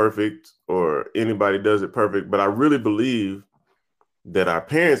do it perfect or anybody does it perfect, but I really believe that our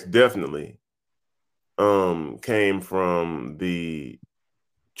parents definitely came from the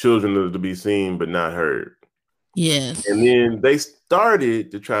children of to be seen but not heard. Yes. And then they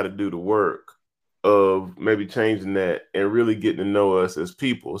started to try to do the work of maybe changing that and really getting to know us as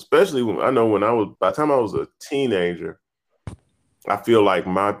people, especially by the time I was a teenager, I feel like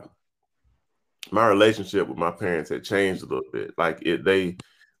my relationship with my parents had changed a little bit.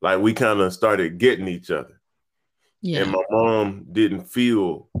 We kind of started getting each other. Yeah. And my mom didn't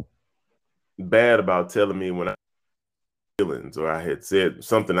feel bad about telling me when I had feelings or I had said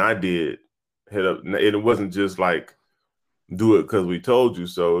something I did. It wasn't just like, do it because we told you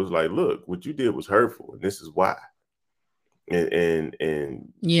so. It was like, look, what you did was hurtful, and this is why. And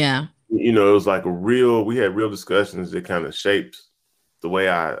yeah, it was like we had real discussions that kind of shaped the way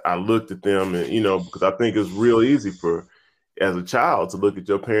I looked at them, and because I think it's real easy as a child to look at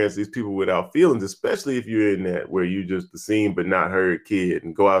your parents, these people without feelings, especially if you're in that where you just the seen but not heard kid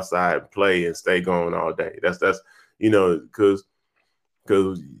and go outside and play and stay going all day. That's because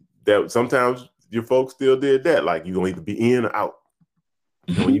that sometimes your folks still did that. Like, you gonna either be in or out.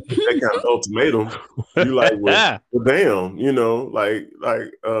 And when you put that kind of ultimatum, you like, well, damn,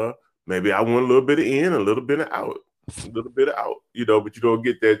 maybe I want a little bit of in, a little bit of out, but you don't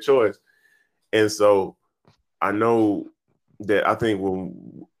get that choice. And so I know that I think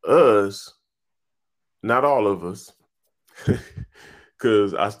when us, not all of us,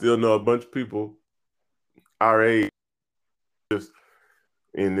 because I still know a bunch of people our age just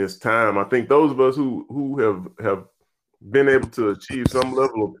in this time. I think those of us who have been able to achieve some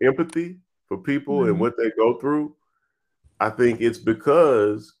level of empathy for people and what they go through, I think it's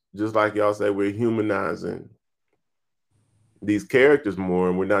because, just like y'all say, we're humanizing these characters more,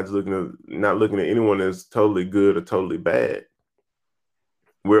 and we're not looking at anyone as totally good or totally bad.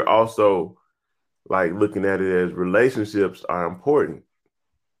 We're also like looking at it as relationships are important.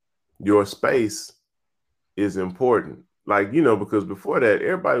 Your space is important. Like, because before that,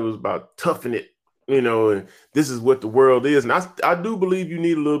 everybody was about toughing it, and this is what the world is. And I do believe you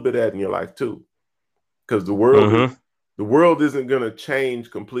need a little bit of that in your life too. Because the world isn't going to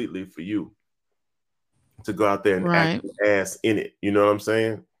change completely for you to go out there and act your ass in it. You know what I'm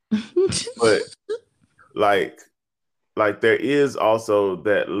saying? But like there is also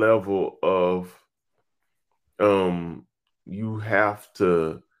that level of you have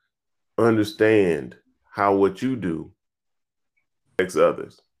to understand how what you do affects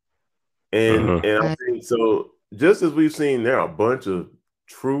others. And I think so, just as we've seen, there are a bunch of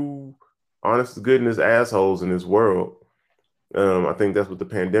true, honest to goodness assholes in this world. I think that's what the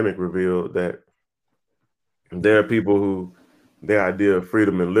pandemic revealed, that there are people who their idea of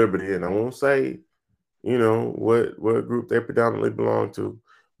freedom and liberty, and I won't say, what group they predominantly belong to,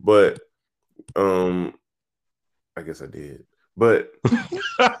 but I guess I did. But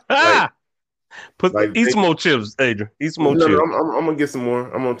eat some more chips, Adrian. Eat some more chips. I'm gonna get some more.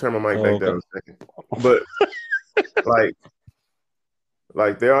 I'm gonna turn my mic back down a second. But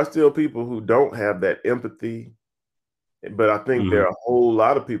like there are still people who don't have that empathy, but I think there are a whole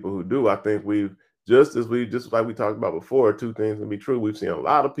lot of people who do. I think just like we talked about before, two things can be true. We've seen a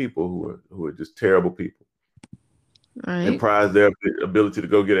lot of people who are just terrible people, and prize their ability to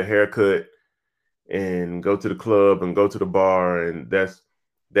go get a haircut and go to the club and go to the bar, and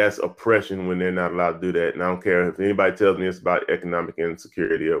that's oppression when they're not allowed to do that. And I don't care if anybody tells me it's about economic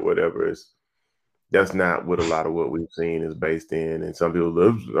insecurity or whatever. That's not what a lot of what we've seen is based in. And some people,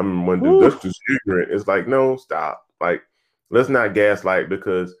 that's just ignorant. It's like, no, stop. Like, let's not gaslight,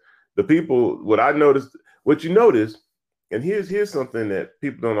 because the people, what you notice, and here's something that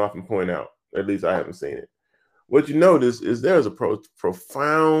people don't often point out, at least I haven't seen it. What you notice is there's a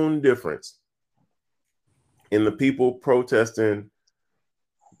profound difference in the people protesting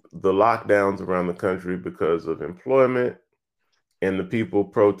the lockdowns around the country because of employment and the people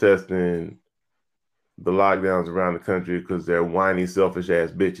protesting the lockdowns around the country because they're whiny, selfish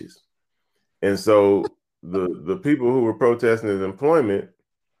ass bitches. And so the people who were protesting his employment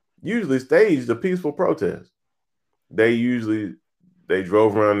usually staged a peaceful protest. They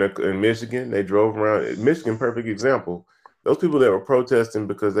drove around in Michigan. Michigan, perfect example. Those people that were protesting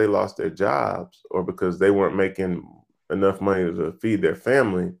because they lost their jobs or because they weren't making enough money to feed their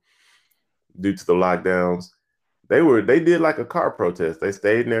family due to the lockdowns, They did like a car protest. They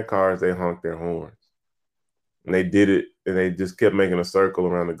stayed in their cars, they honked their horns. And they did it, and they just kept making a circle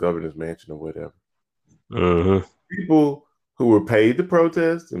around the governor's mansion or whatever. Mm-hmm. People who were paid to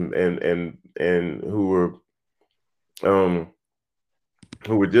protest and who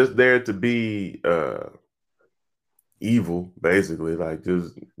were just there to be evil, basically, like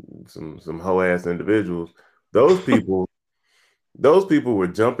just some hoe ass individuals. Those people were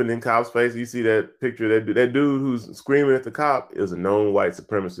jumping in cops' face. You see that picture? That dude who's screaming at the cop is a known white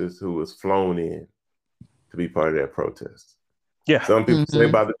supremacist who was flown in to be part of that protest. Yeah. Some people say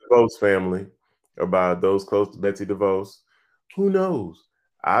about the DeVos family, or about those close to Betsy DeVos. Who knows?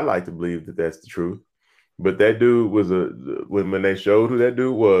 I like to believe that that's the truth. But that dude was when they showed who that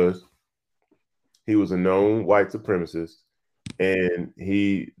dude was, he was a known white supremacist, and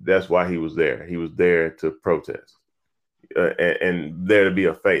that's why he was there. He was there to protest. And there to be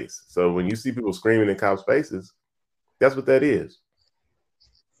a face. So when you see people screaming in cops' faces, that's what that is.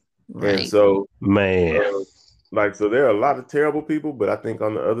 Right. And so, man, so there are a lot of terrible people, but I think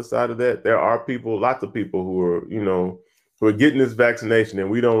on the other side of that, there are lots of people who are, who are getting this vaccination, and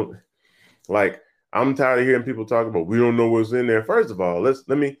we don't I'm tired of hearing people talk about we don't know what's in there. First of all, let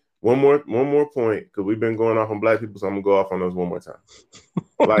me one more point, because we've been going off on black people, so I'm gonna go off on those one more time.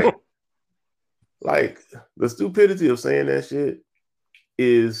 Like the stupidity of saying that shit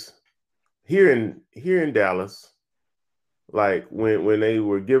is here in Dallas. Like when they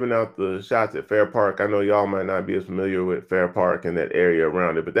were giving out the shots at Fair Park, I know y'all might not be as familiar with Fair Park and that area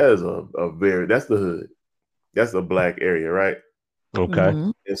around it, but that is that's the hood. That's a black area, right? Okay.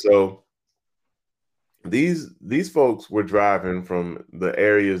 Mm-hmm. And so these folks were driving from the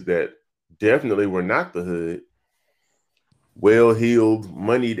areas that definitely were not the hood, well-heeled,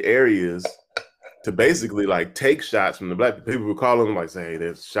 moneyed areas, to basically take shots from the black people. Were calling them saying, hey,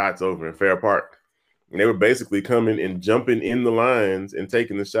 there's shots over in Fair Park. And they were basically coming and jumping in the lines and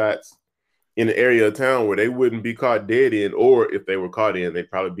taking the shots in an area of town where they wouldn't be caught dead in, or if they were caught in, they'd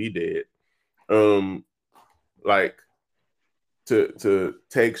probably be dead. To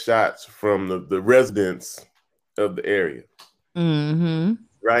take shots from the residents of the area. Mm-hmm.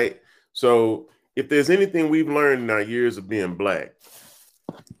 Right? So if there's anything we've learned in our years of being black,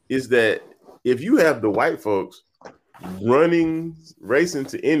 is that if you have the white folks racing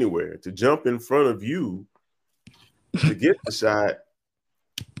to anywhere to jump in front of you to get the shot,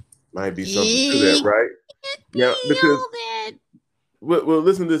 might be something to that, right? Yeah, because well,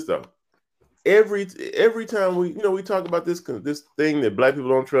 listen to this though. Every time we talk about this thing that black people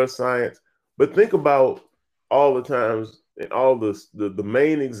don't trust science, but think about all the times and all the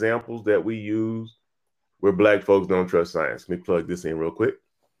main examples that we use where black folks don't trust science. Let me plug this in real quick.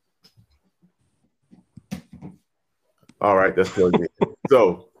 All right, that's plugged in.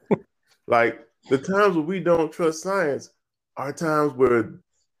 So, the times where we don't trust science are times where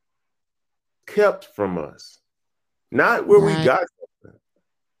kept from us, not where we got something.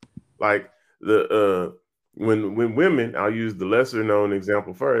 When women, I'll use the lesser known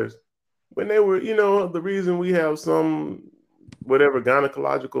example first, when they were, the reason we have some whatever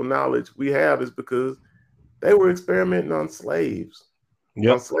gynecological knowledge we have is because they were experimenting on slaves,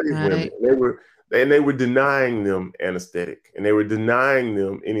 on slave women. They were denying them anesthetic, and they were denying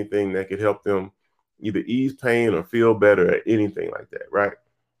them anything that could help them either ease pain or feel better or anything like that, right?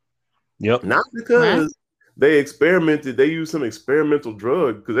 Yep. Not because they experimented, they used some experimental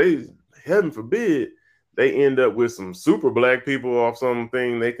drug, because heaven forbid, they end up with some super black people off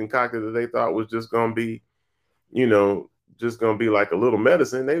something they concocted that they thought was just going to be, just going to be like a little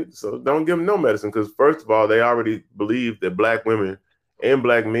medicine. So don't give them no medicine, because first of all, they already believed that black women and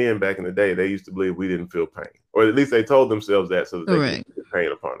black men back in the day, they used to believe we didn't feel pain, or at least they told themselves that so that they could put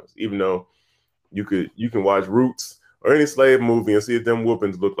pain upon us. Even though you can watch Roots or any slave movie and see if them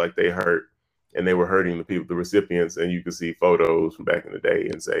whoopings look like they hurt, and they were hurting the people, the recipients, and you can see photos from back in the day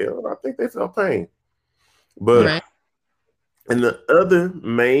and say, oh, I think they felt pain. But and the other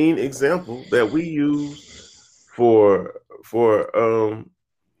main example that we use for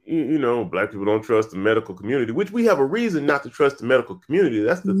black people don't trust the medical community, which we have a reason not to trust the medical community.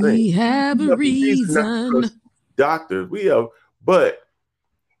 That's the thing. We have a reason. Doctors, but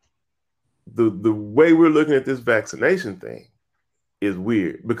the way we're looking at this vaccination thing is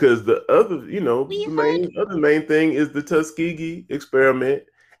weird, because the other, the main thing is the Tuskegee experiment,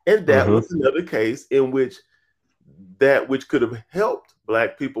 and that was another case in which that which could have helped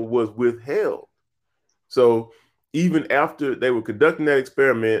black people was withheld. So even after they were conducting that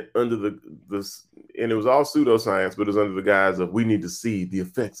experiment under and it was all pseudoscience, but it was under the guise of we need to see the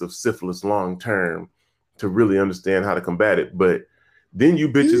effects of syphilis long term to really understand how to combat it. But then you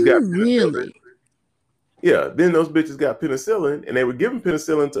bitches got Yeah, then those bitches got penicillin, and they were giving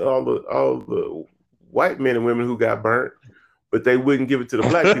penicillin to all the white men and women who got burnt, but they wouldn't give it to the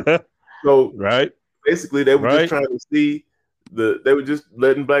black people. So right. basically, they were just Right. trying to see they were just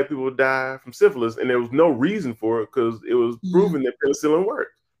letting black people die from syphilis, and there was no reason for it because it was proven that penicillin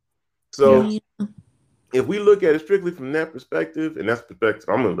worked. So if we look at it strictly from that perspective, and that's the perspective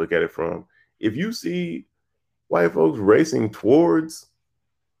I'm going to look at it from, if you see white folks racing towards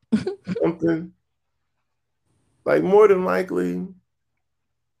something, like more than likely,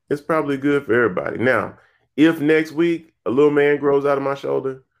 it's probably good for everybody. Now, if next week a little man grows out of my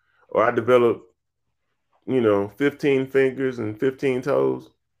shoulder, or I develop, 15 fingers and 15 toes,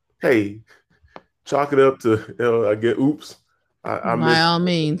 hey, chalk it up to I get oops. I By all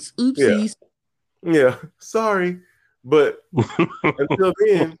means, oopsies. Yeah, sorry, but until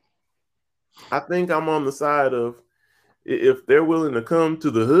then, I think I'm on the side of if they're willing to come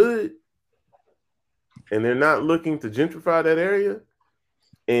to the hood and they're not looking to gentrify that area,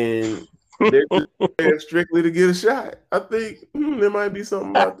 and they're just there strictly to get a shot, I think there might be something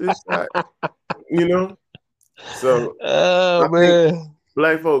about this shot, So, oh man,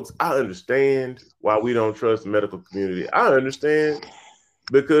 black folks, I understand why we don't trust the medical community. I understand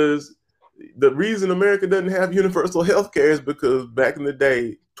because the reason America doesn't have universal health care is because back in the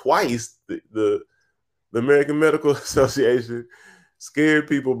day, twice the American Medical Association scared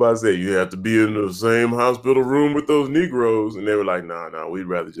people by saying you have to be in the same hospital room with those Negroes, and they were like, "No, we'd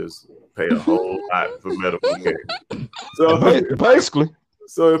rather just pay a whole lot for medical care." So basically,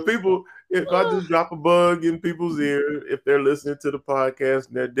 if I just drop a bug in people's ear, if they're listening to the podcast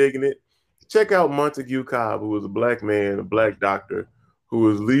and they're digging it, check out Montague Cobb, who was a black man, a black doctor, who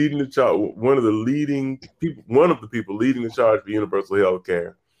was leading the charge, one of the people leading the charge for universal health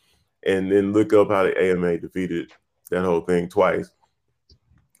care. And then look up how the AMA defeated that whole thing twice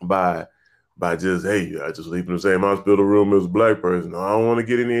by just, hey, I just leave in the same hospital room as a black person. I don't want to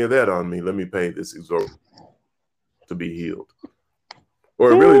get any of that on me. Let me pay this exorbitant to be healed.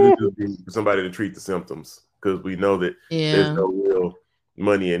 Or really just be for somebody to treat the symptoms, because we know that there's no real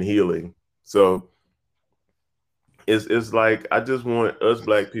money in healing. So it's like, I just want us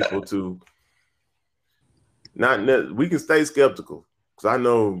black people to we can stay skeptical, because I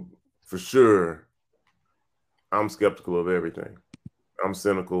know for sure I'm skeptical of everything. I'm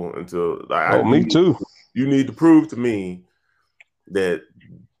cynical until me too. You need to prove to me that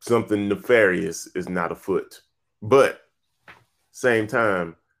something nefarious is not afoot. But same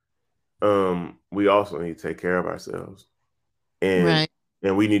time, we also need to take care of ourselves, and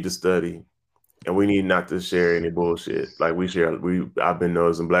we need to study, and we need not to share any bullshit. Like I've been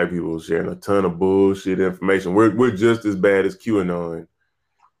noticing black people sharing a ton of bullshit information. We're just as bad as QAnon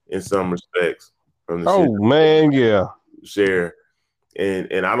in some respects. From the share,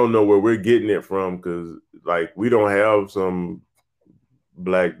 and I don't know where we're getting it from, because like we don't have some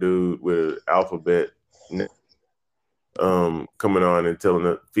black dude with alphabet coming on and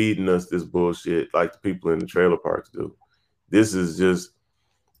feeding us this bullshit like the people in the trailer parks do. This is just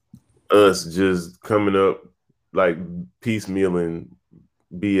us just coming up like piecemealing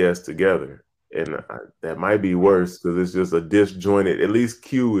BS together, and that might be worse because it's just a disjointed. At least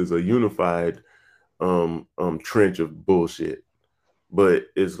Q is a unified trench of bullshit, but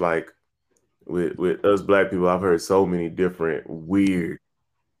it's like with us black people, I've heard so many different weird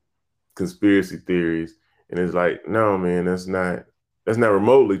conspiracy theories. And it's like, no, man, that's not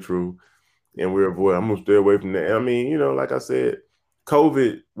remotely true. And I'm going to stay away from that. I mean, like I said,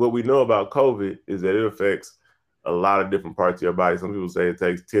 COVID, what we know about COVID is that it affects a lot of different parts of your body. Some people say it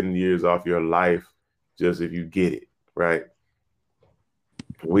takes 10 years off your life just if you get it, right?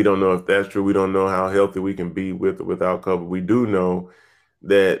 We don't know if that's true. We don't know how healthy we can be with or without COVID. We do know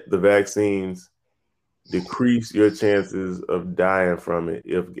that the vaccines decrease your chances of dying from it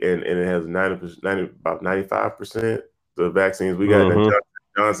and it has about 95%. The vaccines we got,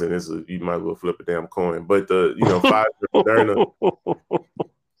 Johnson, you might as well flip a damn coin. But the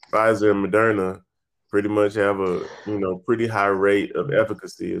Pfizer and Moderna pretty much have a pretty high rate of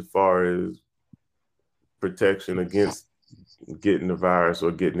efficacy as far as protection against getting the virus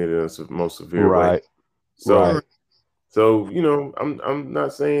or getting it in a most severe way. So I'm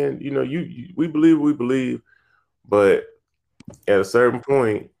not saying we believe, but at a certain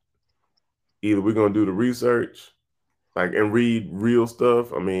point, either we're gonna do the research, and read real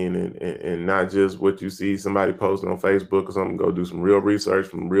stuff. I mean, and not just what you see somebody posting on Facebook or something. Go do some real research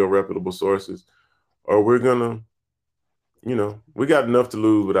from real reputable sources, or we're gonna, we got enough to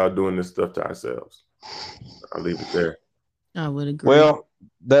lose without doing this stuff to ourselves. I'll leave it there. I would agree. Well,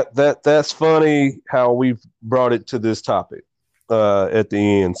 that's funny how we've brought it to this topic at the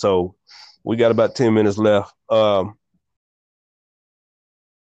end. So We got about 10 minutes left.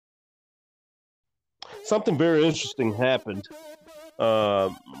 Something very interesting happened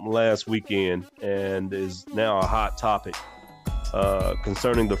last weekend and is now a hot topic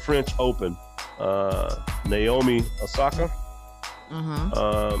concerning the French Open. Naomi Osaka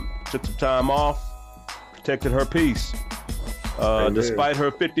took some time off, protected her peace, despite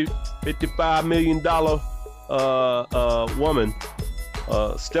her $55 million woman,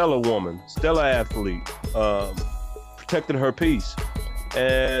 stellar athlete, protected her peace.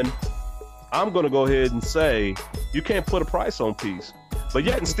 And I'm going to go ahead and say you can't put a price on peace, but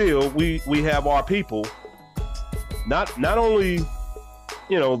yet and still we have our people, not only,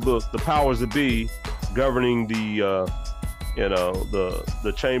 you know, the powers that be governing the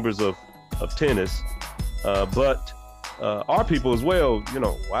the chambers of tennis, but our people as well. You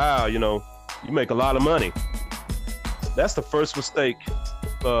know, wow, you know, you make a lot of money. That's the first mistake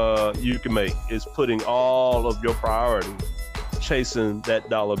you can make, is putting all of your priority chasing that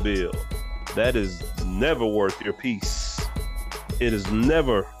dollar bill. That is never worth your peace. It is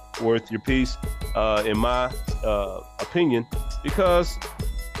never worth your peace, in my opinion, because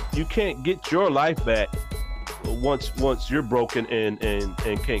you can't get your life back once you're broken and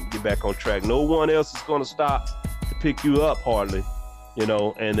can't get back on track. No one else is going to stop to pick you up, hardly, you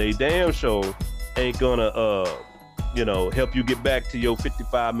know, and they damn sure ain't gonna you know, help you get back to your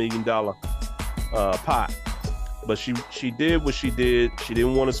 $55 million pot. But she did what she did. She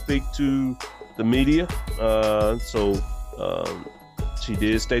didn't want to speak to the media, so she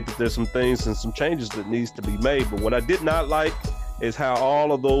did state that there's some things and some changes that needs to be made. But what I did not like is how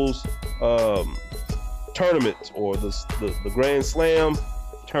all of those tournaments, or the Grand Slam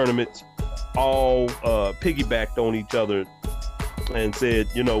tournaments, all piggybacked on each other and said,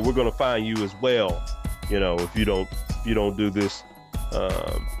 you know, we're going to fine you as well, you know, if you don't do this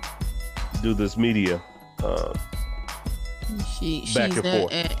media. She's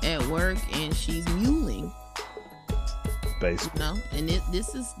at work and she's muling, basically. You know, and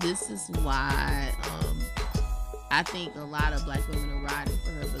this is why I think a lot of black women are riding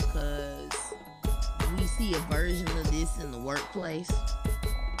for her, because we see a version of this in the workplace.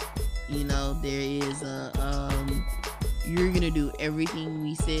 You know, there is you're gonna do everything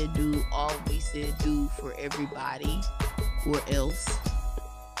we said do, all we said do for everybody, or else.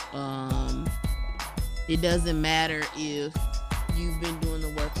 It doesn't matter if you've been doing the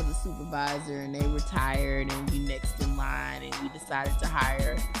work for the supervisor and they retired and you next in line and we decided to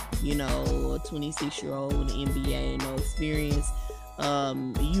hire, you know, a 26-year-old with an MBA and no experience.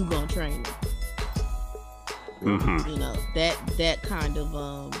 You gonna train them. Mm-hmm. You know, that kind of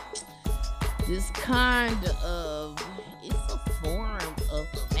this kind of, it's a form of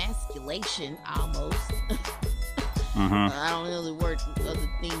emasculation almost. Mm-hmm. I don't know the other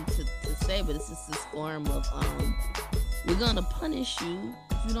thing to say, but it's just this form of we're gonna punish you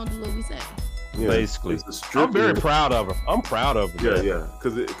if you don't do what we say. Yeah, basically. I'm very proud of her. I'm proud of her. Yeah,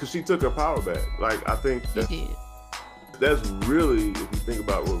 because she took her power back. Like, I think She did. That's really, if you think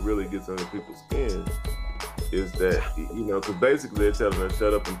about what really gets under people's skin, is that, you know, because basically they're telling her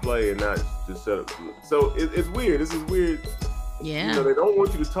shut up and play and not just shut up. So it's weird. This is weird. Yeah. You know, they don't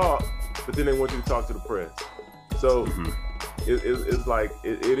want you to talk, but then they want you to talk to the press. So it's like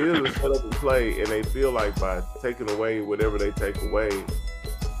it is a shut up and play, and they feel like by taking away whatever they take away,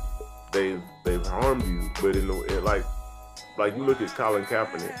 they've harmed you. But like you look at Colin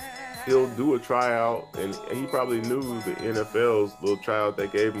Kaepernick, he'll do a tryout, and he probably knew the NFL's little tryout they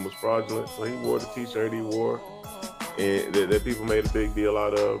gave him was fraudulent, so he wore the T-shirt he wore, and that people made a big deal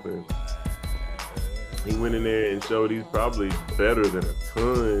out of, and he went in there and showed he's probably better than a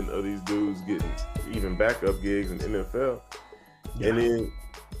ton of these dudes getting even backup gigs in the NFL. Yeah. And then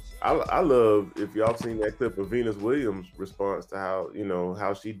I love, if y'all seen that clip of Venus Williams' response to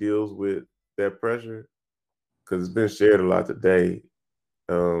how she deals with that pressure, because it's been shared a lot today.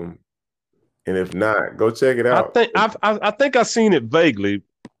 And if not, go check it out. I think I've seen it vaguely,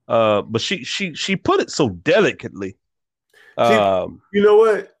 but she put it so delicately. You know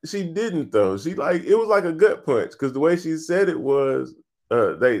what? She didn't though. It was like a gut punch, because the way she said it was,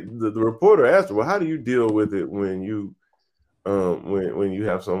 the reporter asked her, well, how do you deal with it when you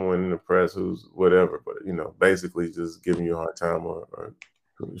have someone in the press who's whatever, but you know, basically just giving you a hard time, or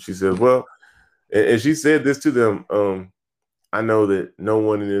she says, well, and she said this to them, I know that no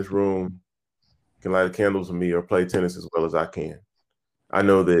one in this room can light candles for me or play tennis as well as I can. I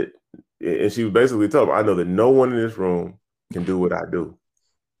know that, and she was basically telling them, I know that no one in this room can do what I do.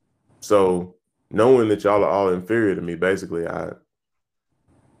 So knowing that y'all are all inferior to me, basically, I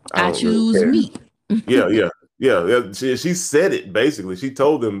choose really me. Yeah. Yeah, she said it basically. She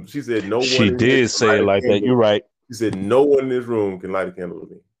told them. She said no one. She did say it like that. You're right. She said no one in this room can light a candle with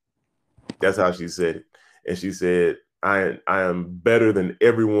me. That's how she said it, and she said, "I am better than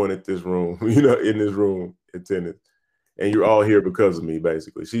everyone at this room. You know, in this room, attendance, and you're all here because of me."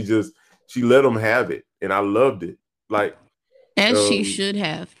 Basically, she let them have it, and I loved it. Like as she should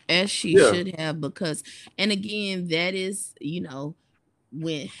have, should have, because, and again, that is,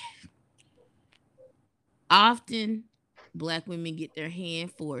 when often Black women get their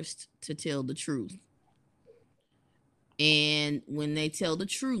hand forced to tell the truth. And when they tell the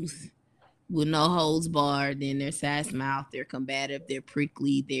truth with no holds barred, then they're sass mouth, they're combative, they're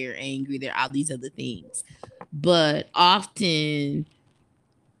prickly, they're angry, they're all these other things. But often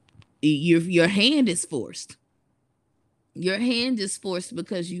your hand is forced. Your hand is forced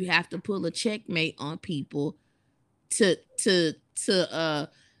because you have to pull a checkmate on people to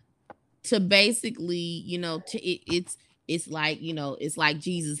basically, it's like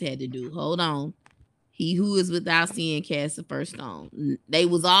Jesus had to do. Hold on. He who is without sin cast the first stone. They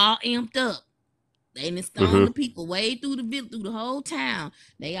was all amped up. They didn't stone the people way through the whole town.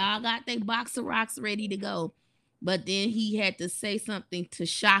 They all got their box of rocks ready to go. But then he had to say something to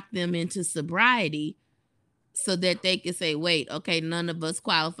shock them into sobriety so that they could say, wait, okay, none of us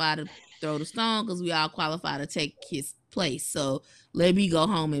qualify to throw the stone because we all qualify to take his place. So let me go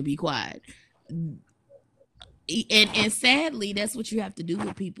home and be quiet. And sadly, that's what you have to do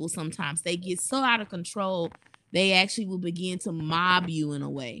with people sometimes. They get so out of control, they actually will begin to mob you in a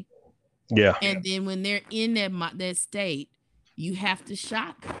way. Yeah. And then when they're in that state, you have to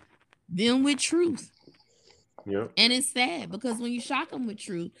shock them with truth. Yeah. And it's sad because when you shock them with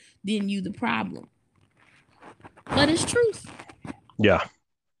truth, then you the problem. But it's truth. Yeah.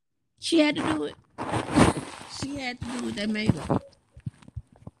 She had to do it. She had to do it. They made her.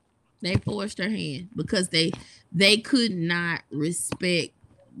 They forced her hand because they could not respect.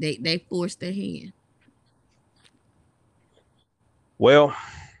 They forced their hand. Well,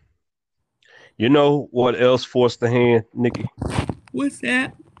 you know what else forced the hand, Nikki? What's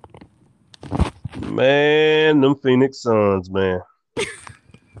that? Man, them Phoenix Suns, man.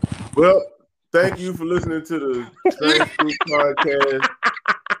 Well, thank you for listening to the Strange Fruit Podcast.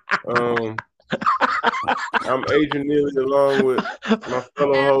 I'm Adrian Neely along with my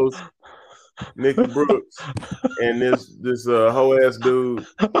fellow host Nikki Brooks and this hoe ass dude.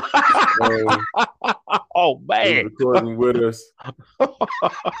 Oh man, recording with us.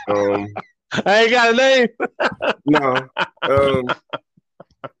 I ain't got a name. No.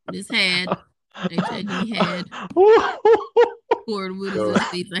 This had HID had poured with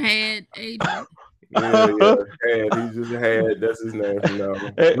us. He's a had Adrian. Yeah, had. He's just had. That's his name from now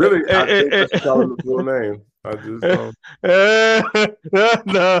on. Really, I think that's calling the full name. I just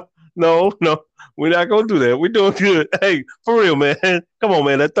No, we're not gonna do that. We're doing good. Hey, for real, man. Come on,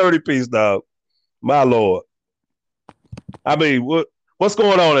 man. That 30-piece, dog. My lord. I mean, what's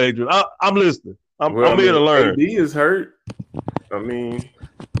going on, Adrian? I'm listening. I'm here to learn. AD is hurt. I mean,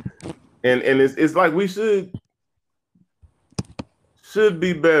 and it's like we should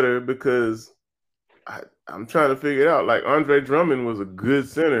be better because I'm trying to figure it out. Like Andre Drummond was a good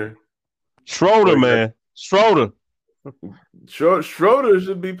center. Schroeder, man. Schroeder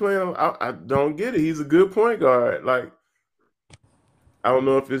should be playing. I don't get it. He's a good point guard. Like, I don't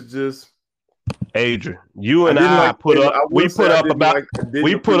know if it's just Adrian. You and I put up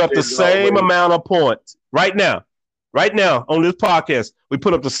the same amount of points right now. Right now on this podcast, we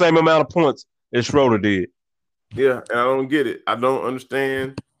put up the same amount of points as Schroeder did. Yeah, and I don't get it. I don't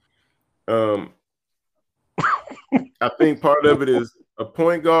understand. I think part of it is a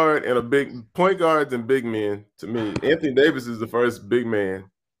point guard and point guards and big men. To me, Anthony Davis is the first big man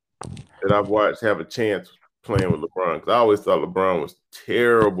that I've watched have a chance playing with LeBron. Because I always thought LeBron was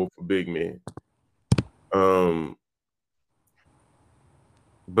terrible for big men.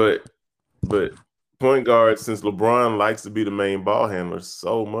 But point guards, since LeBron likes to be the main ball handler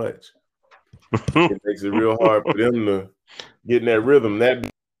so much, it makes it real hard for them to get in that rhythm. That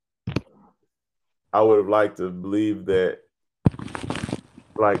I would have liked to believe that,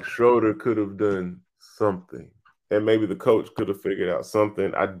 like, Schroeder could have done something, and maybe the coach could have figured out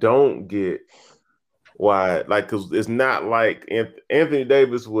something. I don't get why, like, because it's not like Anthony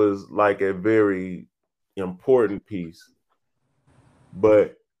Davis was like a very important piece,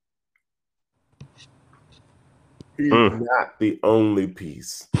 but he's not the only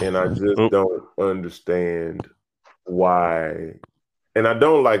piece, and I just don't understand why. And I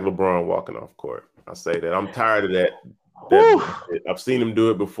don't like LeBron walking off court. I say that. I'm tired of that. I've seen him do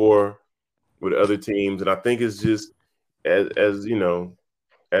it before with other teams, and I think it's just as you know,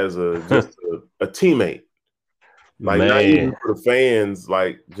 as a teammate. Like not even for the fans,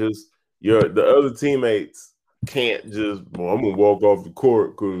 like just the other teammates can't just. Well, I'm gonna walk off the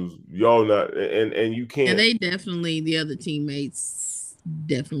court because y'all not, and you can't. And they definitely, the other teammates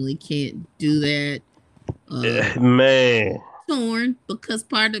definitely can't do that. Torn, because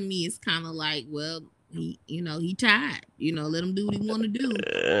part of me is kind of like, well, he tied. Let him do what he want to do.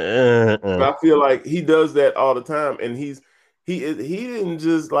 But I feel like he does that all the time, and he didn't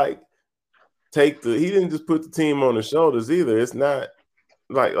just like he didn't just put the team on his shoulders either. It's not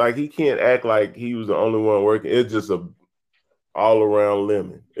like he can't act like he was the only one working. It's just a all around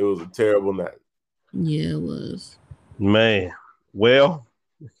lemon. It was a terrible night. Yeah, it was. Man, well.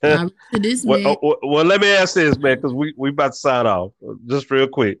 Well, let me ask this, man, because we about to sign off. Just real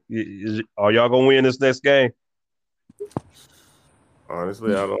quick, are y'all gonna win this next game?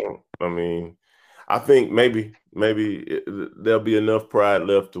 Honestly, I don't. I mean, I think maybe there'll be enough pride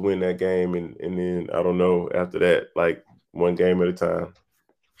left to win that game, and then I don't know after that, like one game at a time.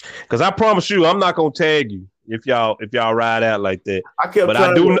 Because I promise you, I'm not gonna tag you if y'all ride out like that. I kept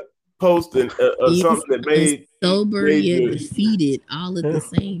trying to post something that made sober yet defeated all at the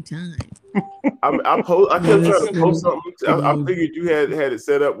same time. I kept trying to post something. I figured you had it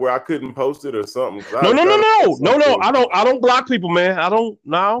set up where I couldn't post it or something. No. I don't block people, man. I don't.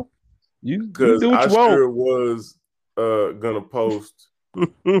 No, you do what you want. Sure was gonna post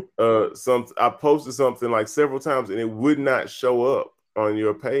something. I posted something like several times and it would not show up on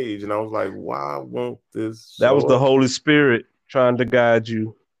your page, and I was like, why won't this? That was the Holy Spirit trying to guide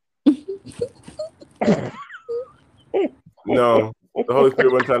you. No, the Holy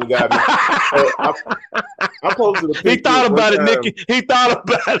Spirit wasn't trying to guide me. I posted a picture. He thought about it, Nikki. He thought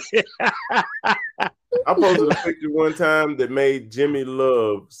about it. I posted a picture one time that made Jimmy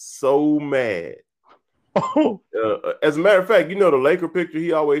Love so mad. As a matter of fact, the Laker picture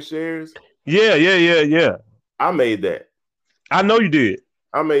he always shares? Yeah. I made that. I know you did.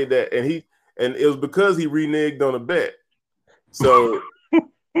 I made that, and it was because he reneged on a bet. So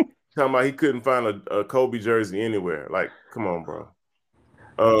talking about he couldn't find a Kobe jersey anywhere. Like, come on, bro.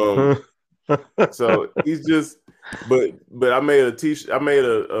 So he's just, but I made a t-shirt. I made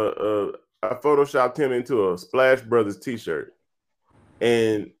I photoshopped him into a Splash Brothers t-shirt,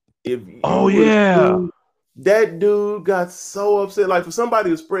 and that dude got so upset. Like for somebody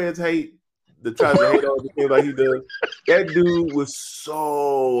who spreads hate, that tries to hate all the things like he does, that dude was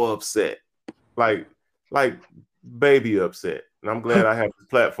so upset, like baby upset. And I'm glad I have the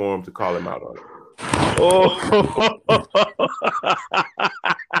platform to call him out on it.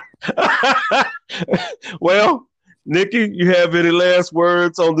 Well, Nikki, you have any last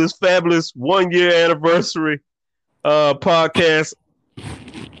words on this fabulous 1-year anniversary podcast?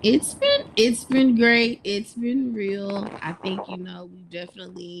 It's been great. It's been real. I think we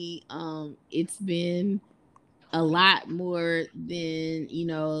definitely it's been a lot more than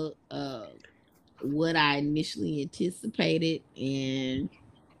what I initially anticipated, and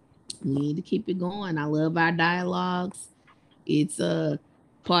we need to keep it going. I love our dialogues. It's a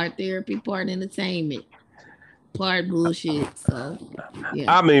part therapy, part entertainment, part bullshit. So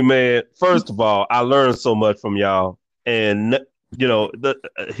yeah. I mean, man, first of all, I learned so much from y'all, and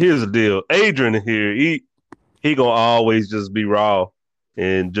here's the deal. Adrian here, he gonna always just be raw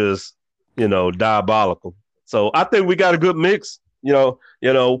and just diabolical. So I think we got a good mix. We're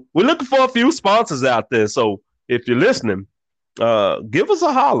looking for a few sponsors out there. So if you're listening, give us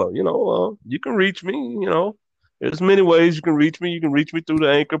a holler. You can reach me. There's many ways you can reach me. You can reach me through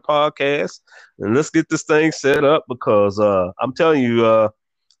the Anchor podcast, and let's get this thing set up because I'm telling you,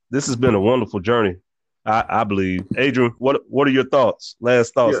 this has been a wonderful journey. I believe. Adrian, what are your thoughts?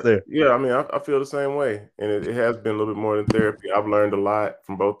 Last thoughts there? Yeah, I mean, I feel the same way, and it has been a little bit more than therapy. I've learned a lot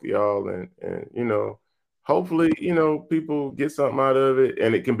from both of y'all, and hopefully, people get something out of it,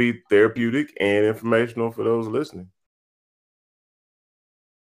 and it can be therapeutic and informational for those listening.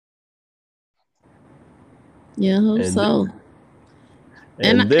 Yeah, I hope so.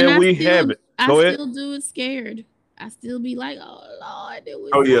 And then we have it. Go ahead. I still do it scared. I still be like, oh Lord,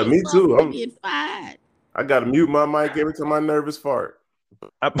 oh yeah, me too. I'm get fired. I gotta mute my mic every time I nervous fart.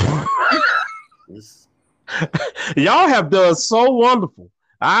 Y'all have done so wonderful.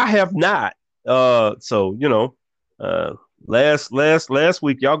 I have not. Last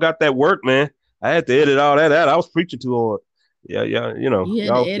week y'all got that work, man. I had to edit all that out. I was preaching too hard. Yeah, You had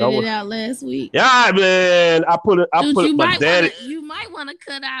to edit it out last week. Yeah, man. I put my daddy. You might want to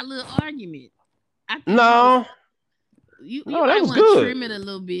cut our little argument. No. You might want to trim it a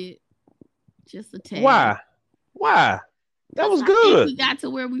little bit. Just a tad. Why? That was good. We got to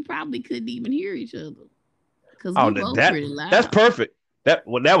where we probably couldn't even hear each other. Because we both pretty loud. That's perfect. That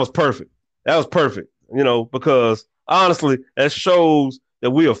was perfect. That was perfect. because honestly, that shows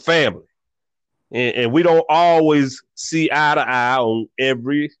that we're a family. And we don't always see eye to eye on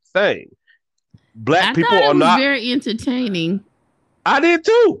everything. Black people are not very entertaining. I did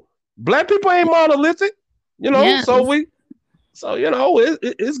too. Black people ain't monolithic, Yes. so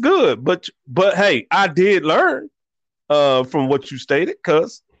it's good. But hey, I did learn from what you stated,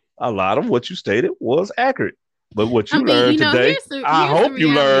 because a lot of what you stated was accurate. But what you learned today, I hope you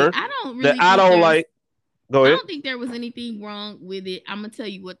learned that I don't like. Go ahead. I don't think there was anything wrong with it. I'm gonna tell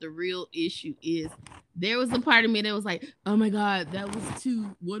you what the real issue is. There was a part of me that was like, "Oh my God, that was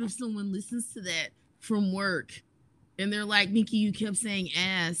too. What if someone listens to that from work, and they're like, Nikki, you kept saying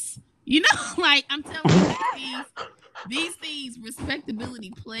ass." Like I'm telling you, these things,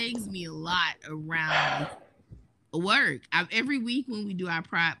 respectability plagues me a lot around work. Every week when we do our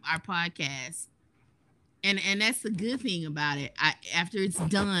podcast, and that's the good thing about it. After it's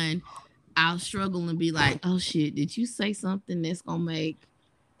done, I'll struggle and be like, "Oh shit, did you say something that's gonna make?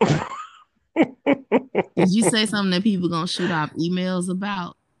 Did you say something that people gonna shoot off emails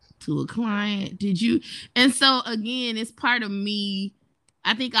about to a client? Did you?" And so again, it's part of me.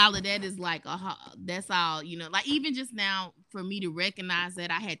 I think all of that is like that's all, like even just now for me to recognize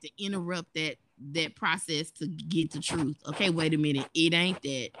that I had to interrupt that process to get the truth. Okay, wait a minute. It ain't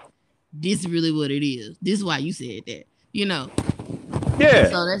that. This is really what it is. This is why you said that, Yeah.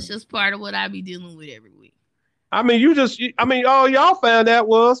 So that's just part of what I be dealing with every week. I mean, all y'all found out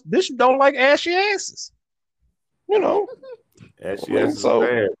was Bishop don't like ashy asses. Ashy asses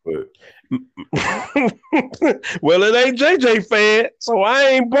bad, but well, it ain't JJ fan, so I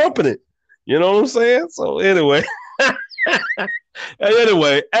ain't bumping it. You know what I'm saying? So anyway,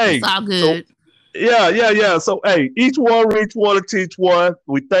 hey, It's all good. So, yeah. So hey, each one reach one to teach one.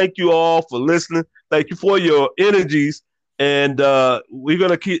 We thank you all for listening. Thank you for your energies, and we're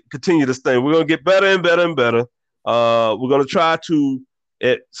gonna continue this thing. We're gonna get better and better and better. We're gonna try to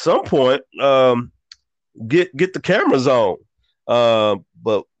at some point get the cameras on.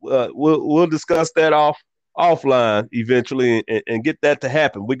 But we'll discuss that offline eventually and get that to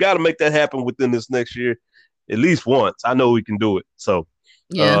happen. We got to make that happen within this next year, at least once. I know we can do it. So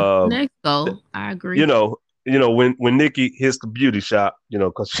next goal, I agree. When Nikki hits the beauty shop,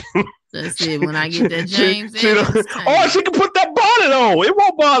 because that's it. When I get that James she Evans, she can put that bonnet on. It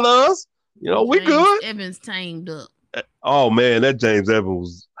won't bother us. We good. Evans tamed up. Oh man, that James Evans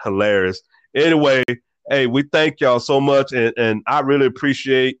was hilarious. Anyway. Hey, we thank y'all so much, and I really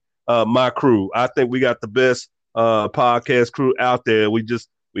appreciate my crew. I think we got the best podcast crew out there. We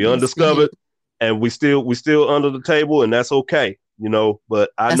undiscovered, and we still under the table, and that's okay, But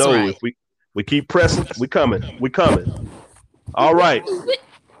I know if we keep pressing, we coming. All right,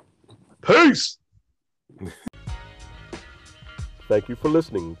 peace. Thank you for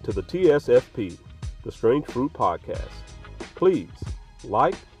listening to the TSFP, the Strange Fruit Podcast. Please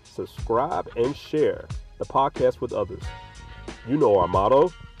like, subscribe, and share the podcast with others. You know our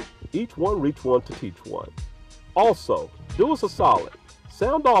motto, each one reach one to teach one. Also, do us a solid.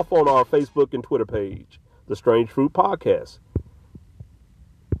 Sound off on our Facebook and Twitter page, The Strange Fruit Podcast.